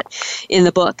about that in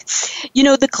the book. You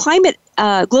know, the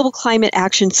Global Climate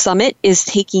Action Summit is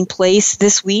taking place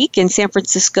this week in San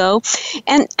Francisco.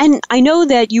 And I know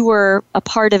that you were a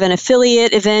part of an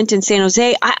affiliate event in San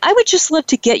Jose. I would just love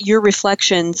to get your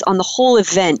reflections on the whole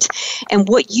event and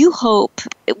what you hope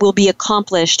will be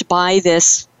accomplished by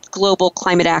this Global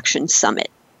Climate Action Summit.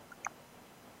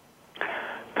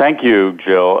 Thank you,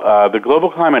 Jill. The Global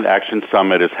Climate Action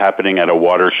Summit is happening at a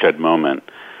watershed moment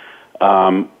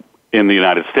in the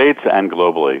United States and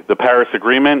globally. The Paris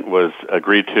Agreement was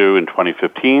agreed to in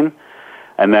 2015,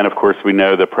 and then, of course, we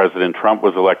know that President Trump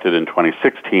was elected in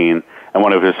 2016, and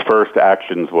one of his first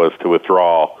actions was to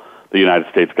withdraw the United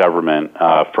States government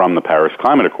from the Paris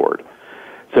Climate Accord.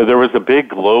 So there was a big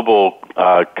global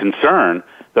concern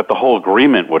that the whole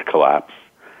agreement would collapse.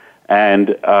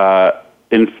 And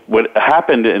what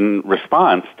happened in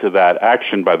response to that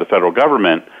action by the federal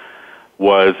government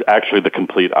was actually the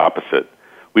complete opposite.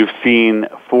 We've seen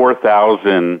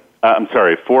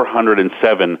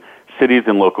 407 cities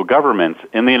and local governments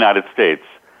in the United States,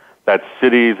 that's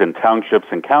cities and townships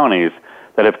and counties,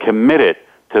 that have committed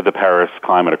to the Paris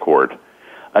Climate Accord.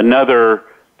 Another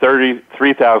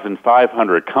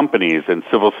 33,500 companies and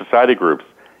civil society groups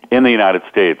in the United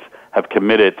States have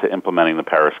committed to implementing the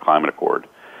Paris Climate Accord.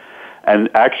 And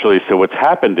actually, so what's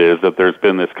happened is that there's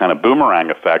been this kind of boomerang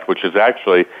effect, which is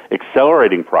actually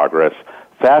accelerating progress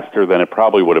faster than it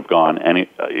probably would have gone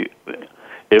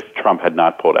if Trump had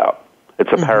not pulled out.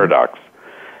 It's a paradox.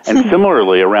 And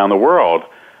similarly, around the world,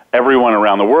 everyone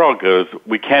around the world goes,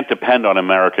 we can't depend on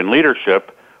American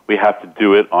leadership. We have to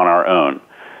do it on our own.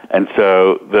 And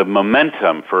so the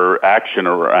momentum for action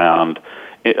around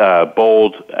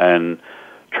bold and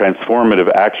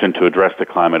transformative action to address the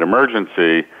climate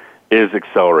emergency is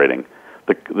accelerating.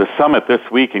 The summit this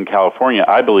week in California,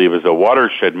 I believe, is a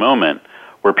watershed moment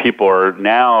where people are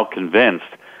now convinced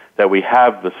that we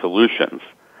have the solutions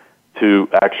to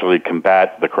actually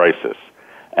combat the crisis.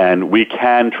 And we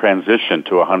can transition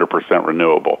to 100%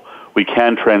 renewable. We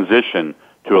can transition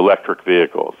to electric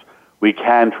vehicles. We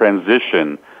can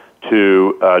transition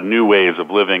to new ways of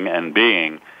living and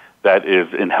being that is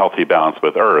in healthy balance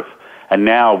with Earth. And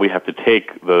now we have to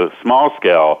take the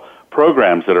small-scale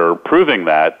programs that are proving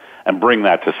that and bring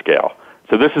that to scale.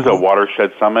 So this is a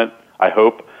watershed summit, I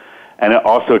hope, and it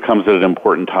also comes at an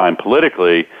important time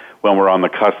politically when we're on the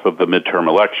cusp of the midterm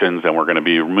elections and we're going to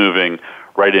be moving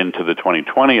right into the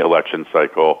 2020 election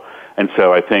cycle. And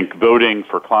so I think voting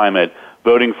for climate,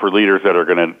 voting for leaders that are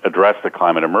going to address the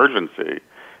climate emergency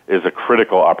is a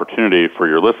critical opportunity for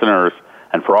your listeners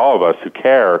and for all of us who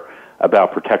care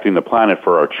about protecting the planet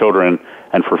for our children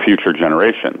and for future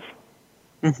generations.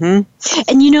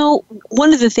 And, you know,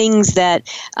 one of the things that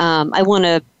I want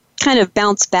to kind of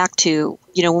bounce back to,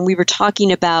 you know, when we were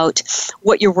talking about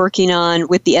what you're working on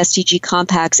with the SDG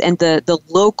compacts and the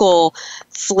local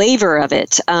flavor of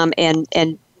it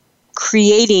and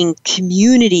creating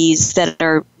communities that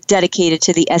are dedicated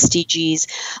to the SDGs,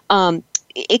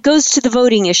 it goes to the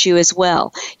voting issue as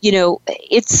well. You know,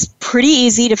 it's pretty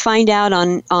easy to find out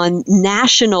on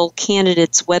national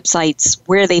candidates' websites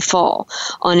where they fall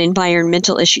on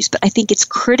environmental issues, but I think it's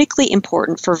critically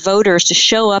important for voters to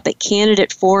show up at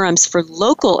candidate forums for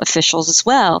local officials as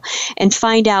well and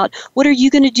find out, what are you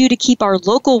going to do to keep our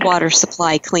local water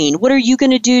supply clean? What are you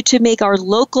going to do to make our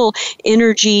local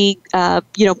energy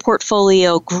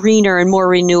portfolio greener and more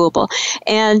renewable?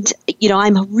 And, you know,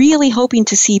 I'm really hoping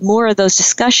to see more of those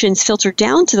discussions filter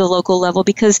down to the local level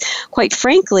because, quite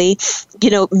frankly, you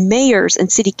know, mayors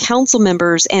and city council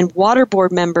members and water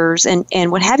board members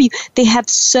and what have you, they have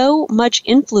so much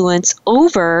influence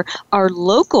over our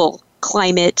local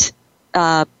climate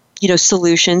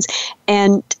solutions,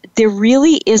 and there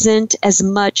really isn't as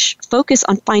much focus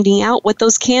on finding out what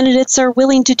those candidates are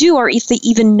willing to do, or if they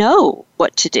even know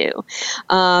what to do.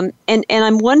 And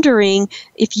I'm wondering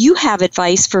if you have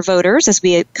advice for voters as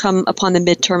we come upon the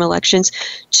midterm elections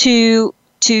to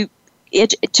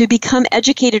become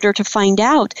educated or to find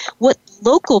out what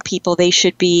local people they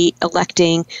should be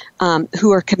electing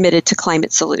who are committed to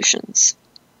climate solutions.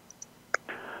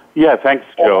 Yeah, thanks,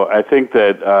 Joe. I think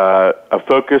that a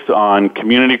focus on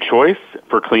community choice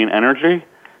for clean energy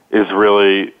is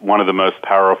really one of the most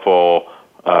powerful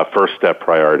first step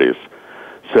priorities.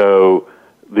 So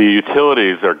the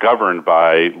utilities are governed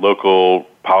by local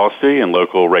policy and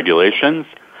local regulations.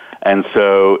 And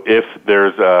so if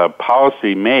there's a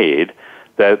policy made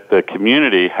that the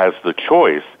community has the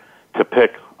choice to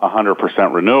pick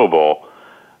 100% renewable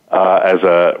as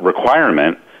a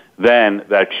requirement, then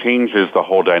that changes the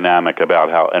whole dynamic about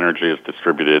how energy is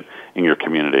distributed in your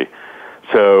community.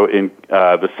 So in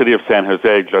the city of San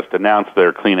Jose just announced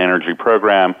their clean energy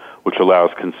program, which allows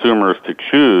consumers to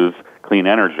choose clean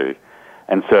energy.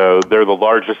 And so they're the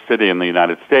largest city in the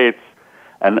United States,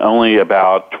 and only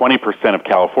about 20% of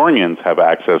Californians have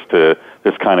access to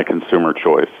this kind of consumer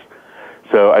choice.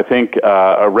 So I think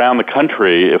around the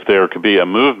country, if there could be a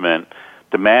movement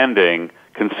demanding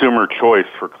consumer choice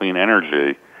for clean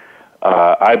energy,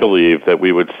 I believe that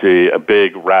we would see a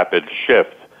big, rapid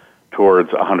shift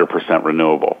towards 100%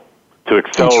 renewable to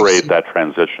accelerate that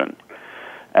transition.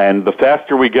 And the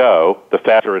faster we go, the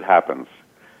faster it happens.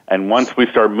 And once we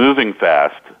start moving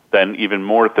fast, then even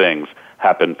more things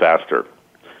happen faster.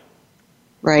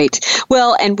 Right.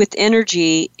 Well, and with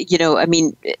energy,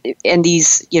 and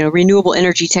these, renewable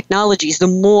energy technologies, the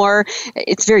more,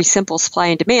 it's very simple, supply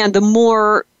and demand, the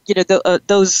more,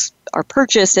 those are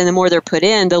purchased and the more they're put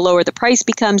in, the lower the price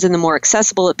becomes and the more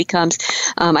accessible it becomes.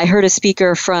 I heard a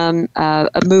speaker from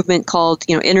a movement called,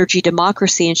 Energy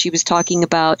Democracy, and she was talking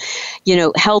about,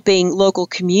 helping local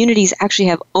communities actually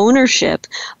have ownership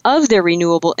of their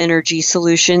renewable energy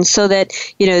solutions so that,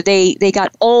 they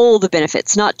got all the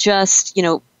benefits, not just,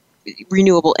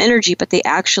 renewable energy, but they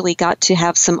actually got to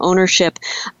have some ownership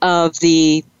of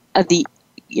the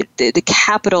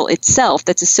capital itself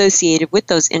that's associated with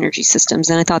those energy systems.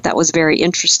 And I thought that was very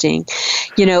interesting.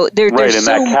 Right, and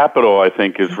that capital, I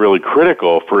think, is really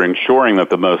critical for ensuring that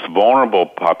the most vulnerable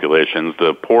populations,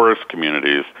 the poorest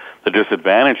communities, the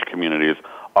disadvantaged communities,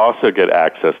 also get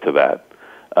access to that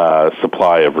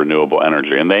supply of renewable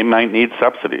energy. And they might need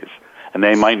subsidies, and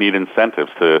they might need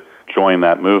incentives to join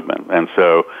that movement. And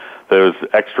so those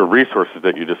extra resources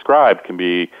that you described can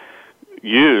be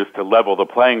used to level the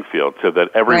playing field so that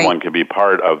everyone can be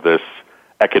part of this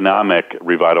economic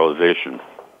revitalization.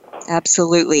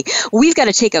 Absolutely. We've got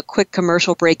to take a quick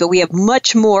commercial break, but we have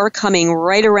much more coming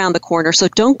right around the corner. So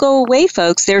don't go away,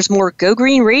 folks. There's more Go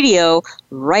Green Radio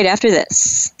right after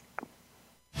this.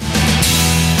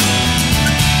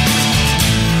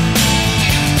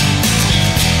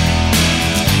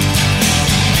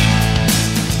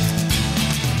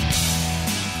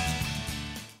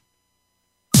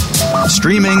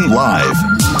 Streaming live,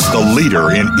 the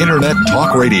leader in Internet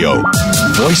talk radio,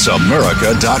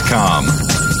 VoiceAmerica.com.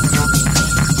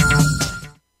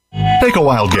 Take a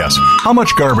wild guess. How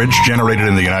much garbage generated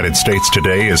in the United States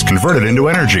today is converted into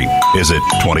energy? Is it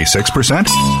 26%,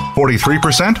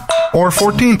 43%, or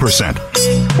 14%?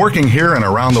 Working here and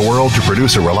around the world to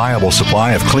produce a reliable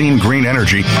supply of clean, green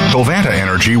energy, Covanta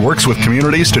Energy works with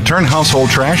communities to turn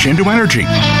household trash into energy.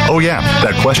 Oh yeah,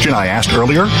 that question I asked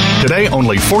earlier? Today,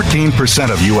 only 14%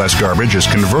 of U.S. garbage is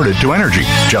converted to energy.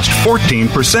 Just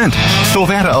 14%.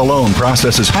 Covanta alone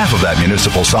processes half of that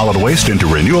municipal solid waste into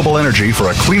renewable energy for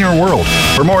a cleaner world.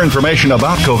 For more information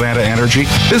about Covanta Energy,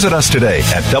 visit us today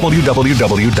at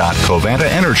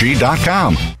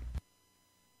www.covantaenergy.com.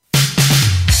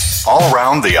 All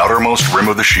around the outermost rim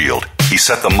of the shield, he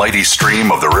set the mighty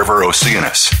stream of the river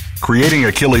Oceanus, creating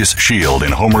Achilles' shield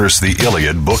in Homer's The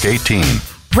Iliad, Book 18.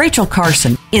 Rachel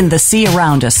Carson, in The Sea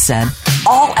Around Us, said,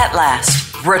 "All at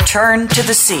last, return to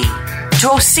the sea,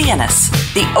 to Oceanus,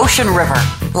 the ocean river,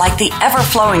 like the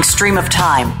ever-flowing stream of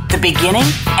time, the beginning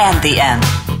and the end."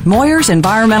 Moyer's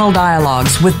Environmental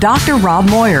Dialogues with Dr. Rob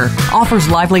Moyer offers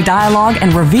lively dialogue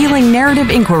and revealing narrative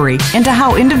inquiry into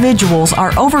how individuals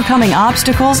are overcoming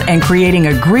obstacles and creating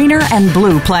a greener and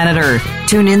blue planet Earth.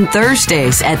 Tune in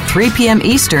Thursdays at 3 p.m.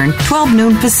 Eastern, 12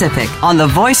 noon Pacific on the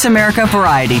Voice America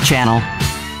Variety Channel.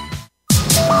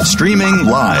 Streaming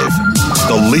live,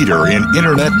 the leader in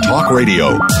Internet talk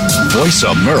radio,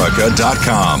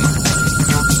 VoiceAmerica.com.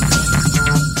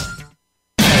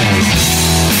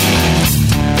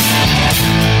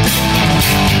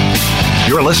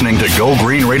 You're You're listening to Go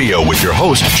Green Radio with your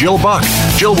host, Jill Buck.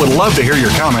 Jill would love to hear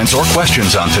your comments or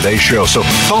questions on today's show, so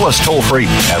call us toll-free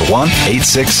at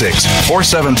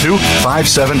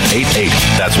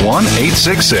 1-866-472-5788. That's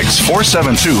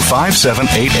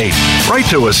 1-866-472-5788. Write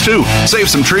to us, too. Save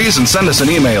some trees and send us an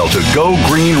email to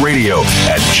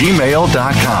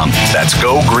gogreenradio@gmail.com. That's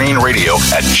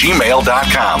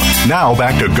gogreenradio@gmail.com. Now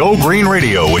back to Go Green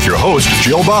Radio with your host,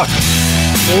 Jill Buck.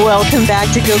 Welcome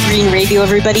back to Go Green Radio,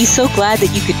 everybody. So glad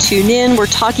that you could tune in. We're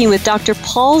talking with Dr.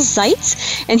 Paul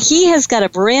Zeitz, and he has got a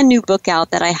brand new book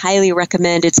out that I highly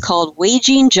recommend. It's called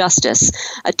Waging Justice,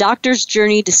 A Doctor's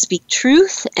Journey to Speak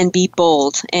Truth and Be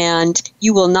Bold. And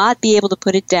you will not be able to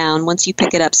put it down once you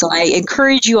pick it up. So I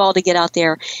encourage you all to get out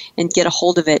there and get a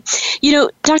hold of it. You know,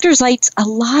 Dr. Zeitz, a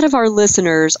lot of our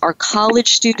listeners are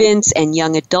college students and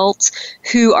young adults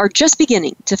who are just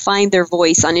beginning to find their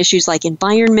voice on issues like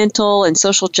environmental and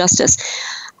social justice.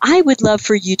 I would love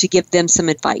for you to give them some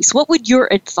advice. What would your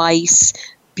advice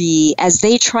be as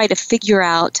they try to figure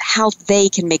out how they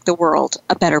can make the world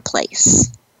a better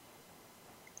place?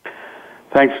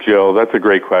 Thanks, Jill. That's a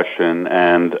great question.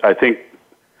 And I think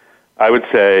I would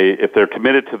say if they're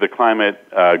committed to the climate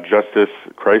justice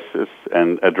crisis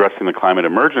and addressing the climate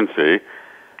emergency,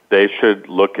 they should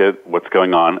look at what's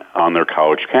going on their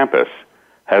college campus.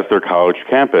 Has their college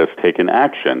campus taken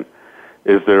action?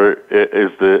 Have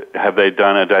they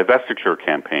done a divestiture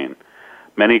campaign?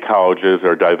 Many colleges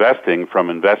are divesting from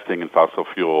investing in fossil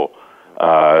fuel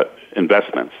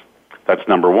investments. That's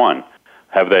number one.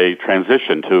 Have they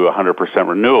transitioned to 100%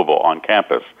 renewable on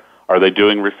campus? Are they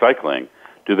doing recycling?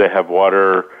 Do they have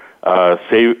water,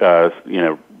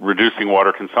 reducing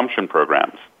water consumption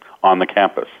programs on the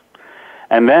campus?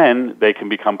 And then they can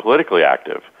become politically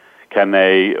active. Can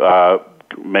they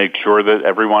make sure that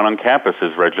everyone on campus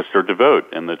is registered to vote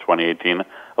in the 2018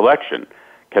 election?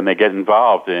 Can they get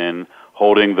involved in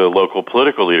holding the local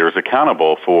political leaders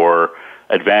accountable for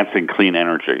advancing clean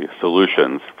energy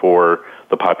solutions for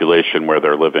the population where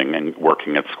they're living and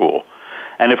working at school?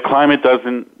 And if climate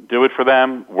doesn't do it for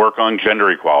them, work on gender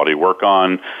equality, work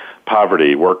on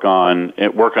poverty, work on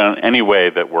any way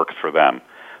that works for them.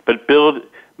 But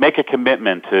make a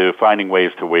commitment to finding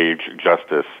ways to wage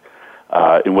justice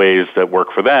in ways that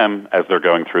work for them as they're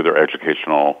going through their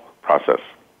educational process.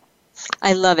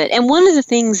 I love it. And one of the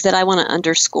things that I want to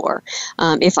underscore,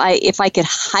 if I could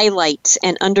highlight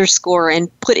and underscore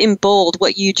and put in bold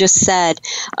what you just said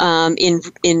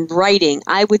in writing,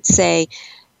 I would say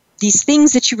these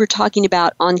things that you were talking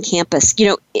about on campus, you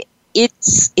know,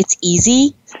 it's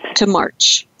easy to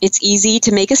march. It's easy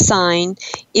to make a sign.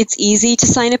 It's easy to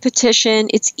sign a petition.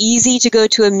 It's easy to go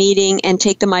to a meeting and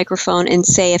take the microphone and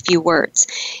say a few words.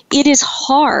 It is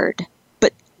hard,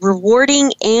 but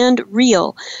rewarding and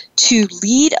real to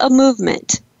lead a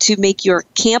movement to make your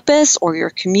campus or your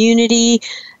community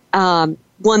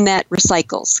one that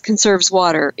recycles, conserves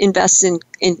water, invests in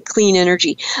clean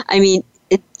energy. I mean,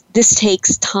 this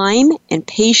takes time and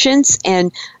patience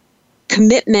and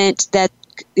commitment that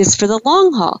is for the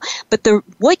long haul. But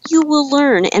what you will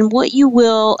learn and what you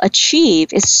will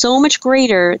achieve is so much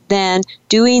greater than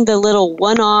doing the little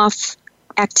one-off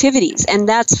activities. And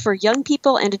that's for young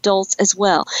people and adults as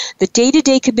well. The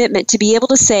day-to-day commitment to be able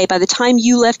to say, by the time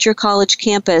you left your college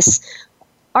campus,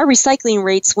 our recycling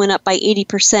rates went up by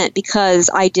 80% because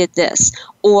I did this.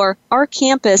 Or our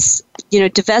campus,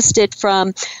 divested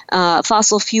from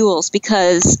fossil fuels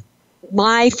because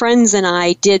my friends and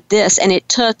I did this, and it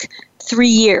took 3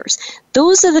 years.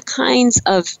 Those are the kinds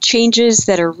of changes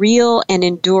that are real and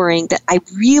enduring that I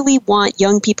really want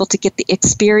young people to get the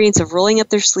experience of rolling up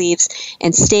their sleeves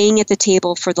and staying at the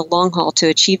table for the long haul to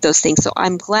achieve those things. So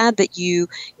I'm glad that you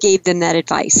gave them that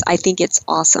advice. I think it's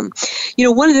awesome.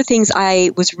 One of the things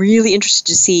I was really interested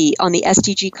to see on the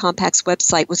SDG Compact's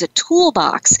website was a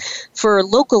toolbox for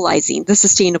localizing the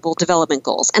Sustainable Development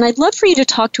Goals. And I'd love for you to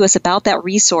talk to us about that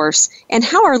resource and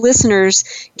how our listeners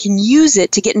can use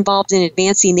it to get involved in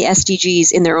advancing the SDGs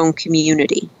in their own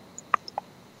community.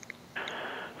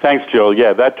 Thanks, Jill.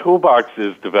 Yeah, that toolbox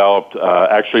is developed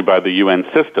actually by the UN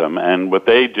system, and what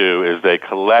they do is they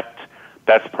collect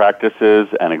best practices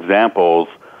and examples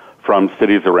from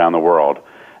cities around the world.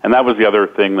 And that was the other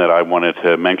thing that I wanted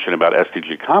to mention about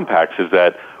SDG Compacts is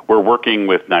that we're working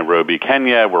with Nairobi,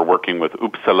 Kenya, we're working with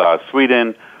Uppsala,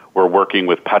 Sweden, we're working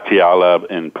with Patiala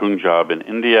in Punjab in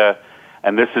India,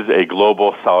 and this is a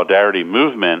global solidarity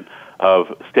movement of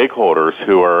stakeholders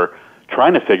who are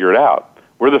trying to figure it out.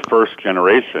 We're the first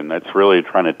generation that's really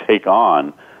trying to take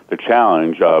on the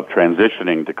challenge of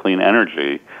transitioning to clean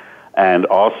energy and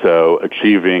also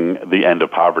achieving the end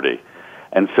of poverty.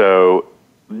 And so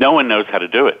no one knows how to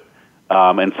do it.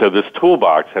 And so this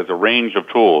toolbox has a range of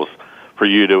tools for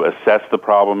you to assess the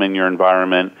problem in your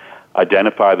environment,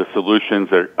 identify the solutions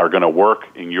that are going to work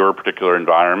in your particular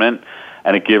environment,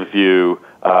 and it gives you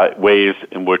ways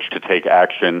in which to take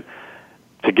action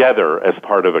together as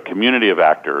part of a community of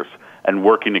actors and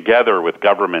working together with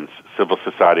governments, civil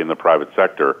society, and the private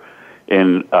sector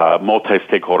in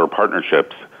multi-stakeholder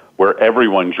partnerships where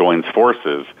everyone joins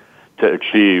forces to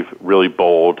achieve really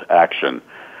bold action.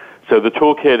 So the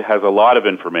toolkit has a lot of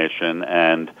information,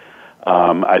 and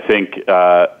I think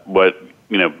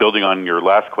building on your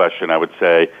last question, I would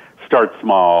say start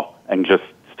small and just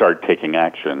start taking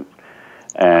action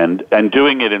and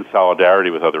doing it in solidarity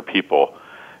with other people.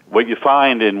 What you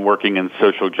find in working in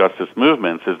social justice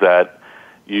movements is that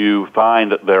you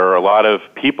find that there are a lot of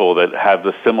people that have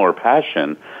the similar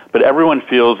passion, but everyone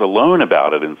feels alone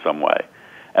about it in some way.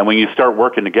 And when you start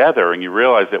working together and you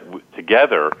realize that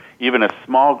together, even a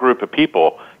small group of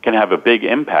people can have a big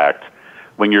impact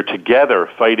when you're together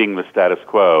fighting the status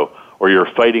quo or you're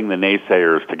fighting the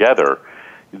naysayers together,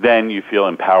 then you feel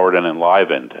empowered and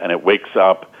enlivened. And it wakes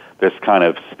up this kind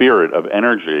of spirit of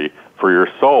energy for your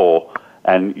soul,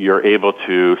 and you're able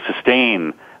to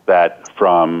sustain that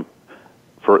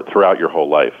throughout your whole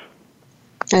life.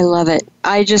 I love it.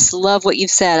 I just love what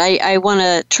you've said. I want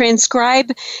to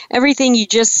transcribe everything you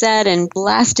just said and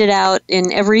blast it out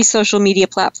in every social media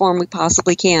platform we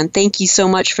possibly can. Thank you so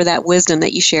much for that wisdom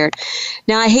that you shared.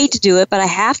 Now, I hate to do it, but I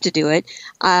have to do it.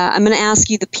 I'm going to ask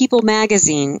you the People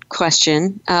Magazine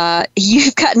question.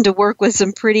 You've gotten to work with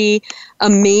some pretty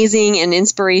amazing and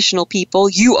inspirational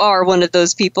people. You are one of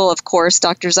those people, of course,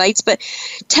 Dr. Zeitz, but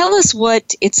tell us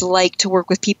what it's like to work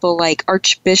with people like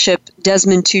Archbishop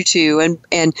Desmond Tutu and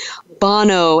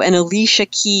Bono and Alicia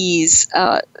Keys.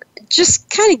 Just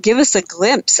kind of give us a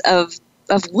glimpse of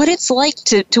what it's like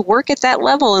to work at that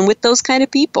level and with those kind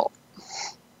of people.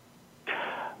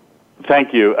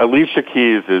 Thank you. Alicia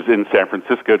Keys is in San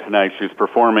Francisco tonight. She's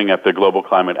performing at the Global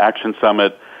Climate Action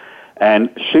Summit,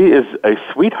 and she is a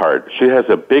sweetheart. She has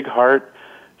a big heart.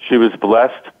 She was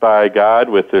blessed by God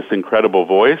with this incredible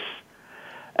voice,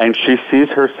 and she sees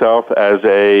herself as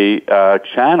a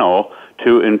channel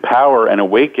to empower and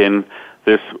awaken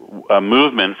this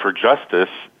movement for justice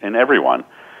in everyone.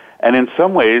 And in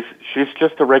some ways, she's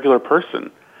just a regular person.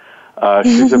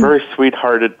 She's a very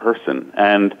sweet-hearted person.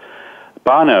 And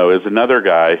Bono is another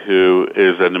guy who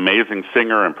is an amazing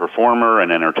singer and performer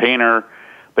and entertainer,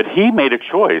 but he made a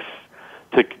choice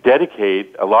to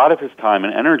dedicate a lot of his time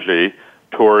and energy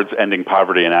towards ending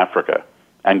poverty in Africa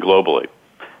and globally.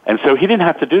 And so he didn't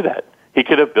have to do that. He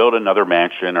could have built another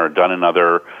mansion or done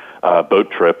another boat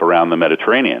trip around the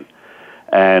Mediterranean.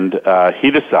 And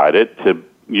he decided to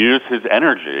use his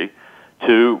energy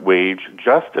to wage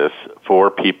justice for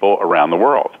people around the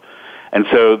world. And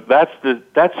so that's the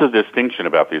distinction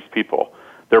about these people.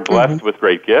 They're blessed with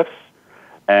great gifts,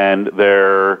 and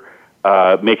they're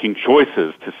making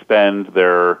choices to spend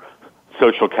their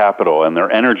social capital and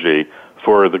their energy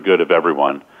for the good of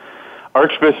everyone.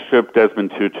 Archbishop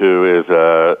Desmond Tutu is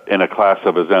in a class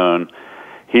of his own.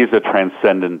 He's a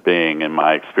transcendent being in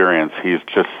my experience. He's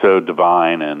just so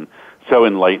divine and so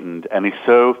enlightened, and he's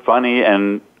so funny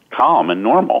and calm and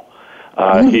normal.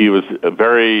 He was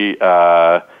very...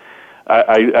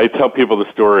 I tell people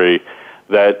the story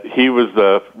that he was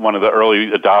one of the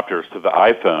early adopters to the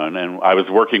iPhone, and I was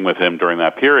working with him during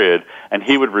that period, and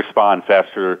he would respond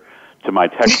faster to my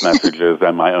text messages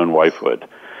than my own wife would.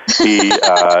 He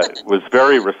was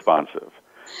very responsive,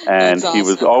 and he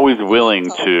was always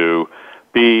willing to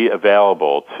be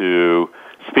available to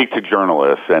speak to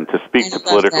journalists and to speak to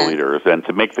political leaders and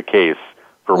to make the case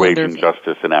for waging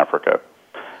justice in Africa.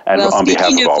 And on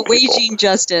behalf of all people. Speaking of waging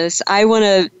justice, I want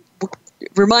to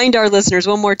remind our listeners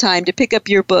one more time to pick up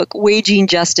your book, Waging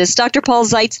Justice. Dr. Paul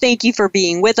Zeitz, thank you for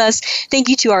being with us. Thank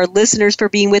you to our listeners for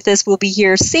being with us. We'll be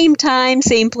here same time,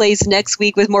 same place next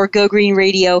week with more Go Green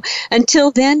Radio.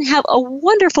 Until then, have a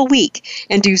wonderful week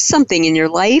and do something in your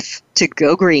life to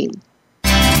go green.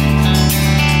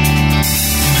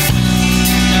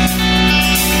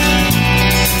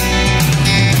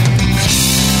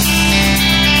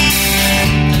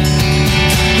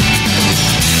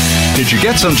 Did you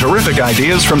get some terrific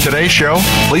ideas from today's show?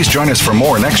 Please join us for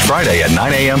more next Friday at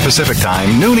 9 a.m. Pacific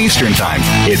Time, noon Eastern Time.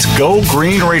 It's Go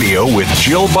Green Radio with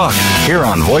Jill Buck here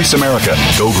on Voice America.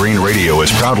 Go Green Radio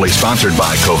is proudly sponsored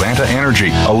by Covanta Energy,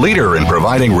 a leader in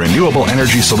providing renewable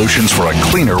energy solutions for a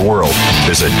cleaner world.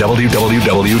 Visit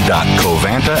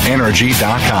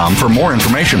www.covantaenergy.com for more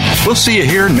information. We'll see you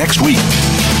here next week.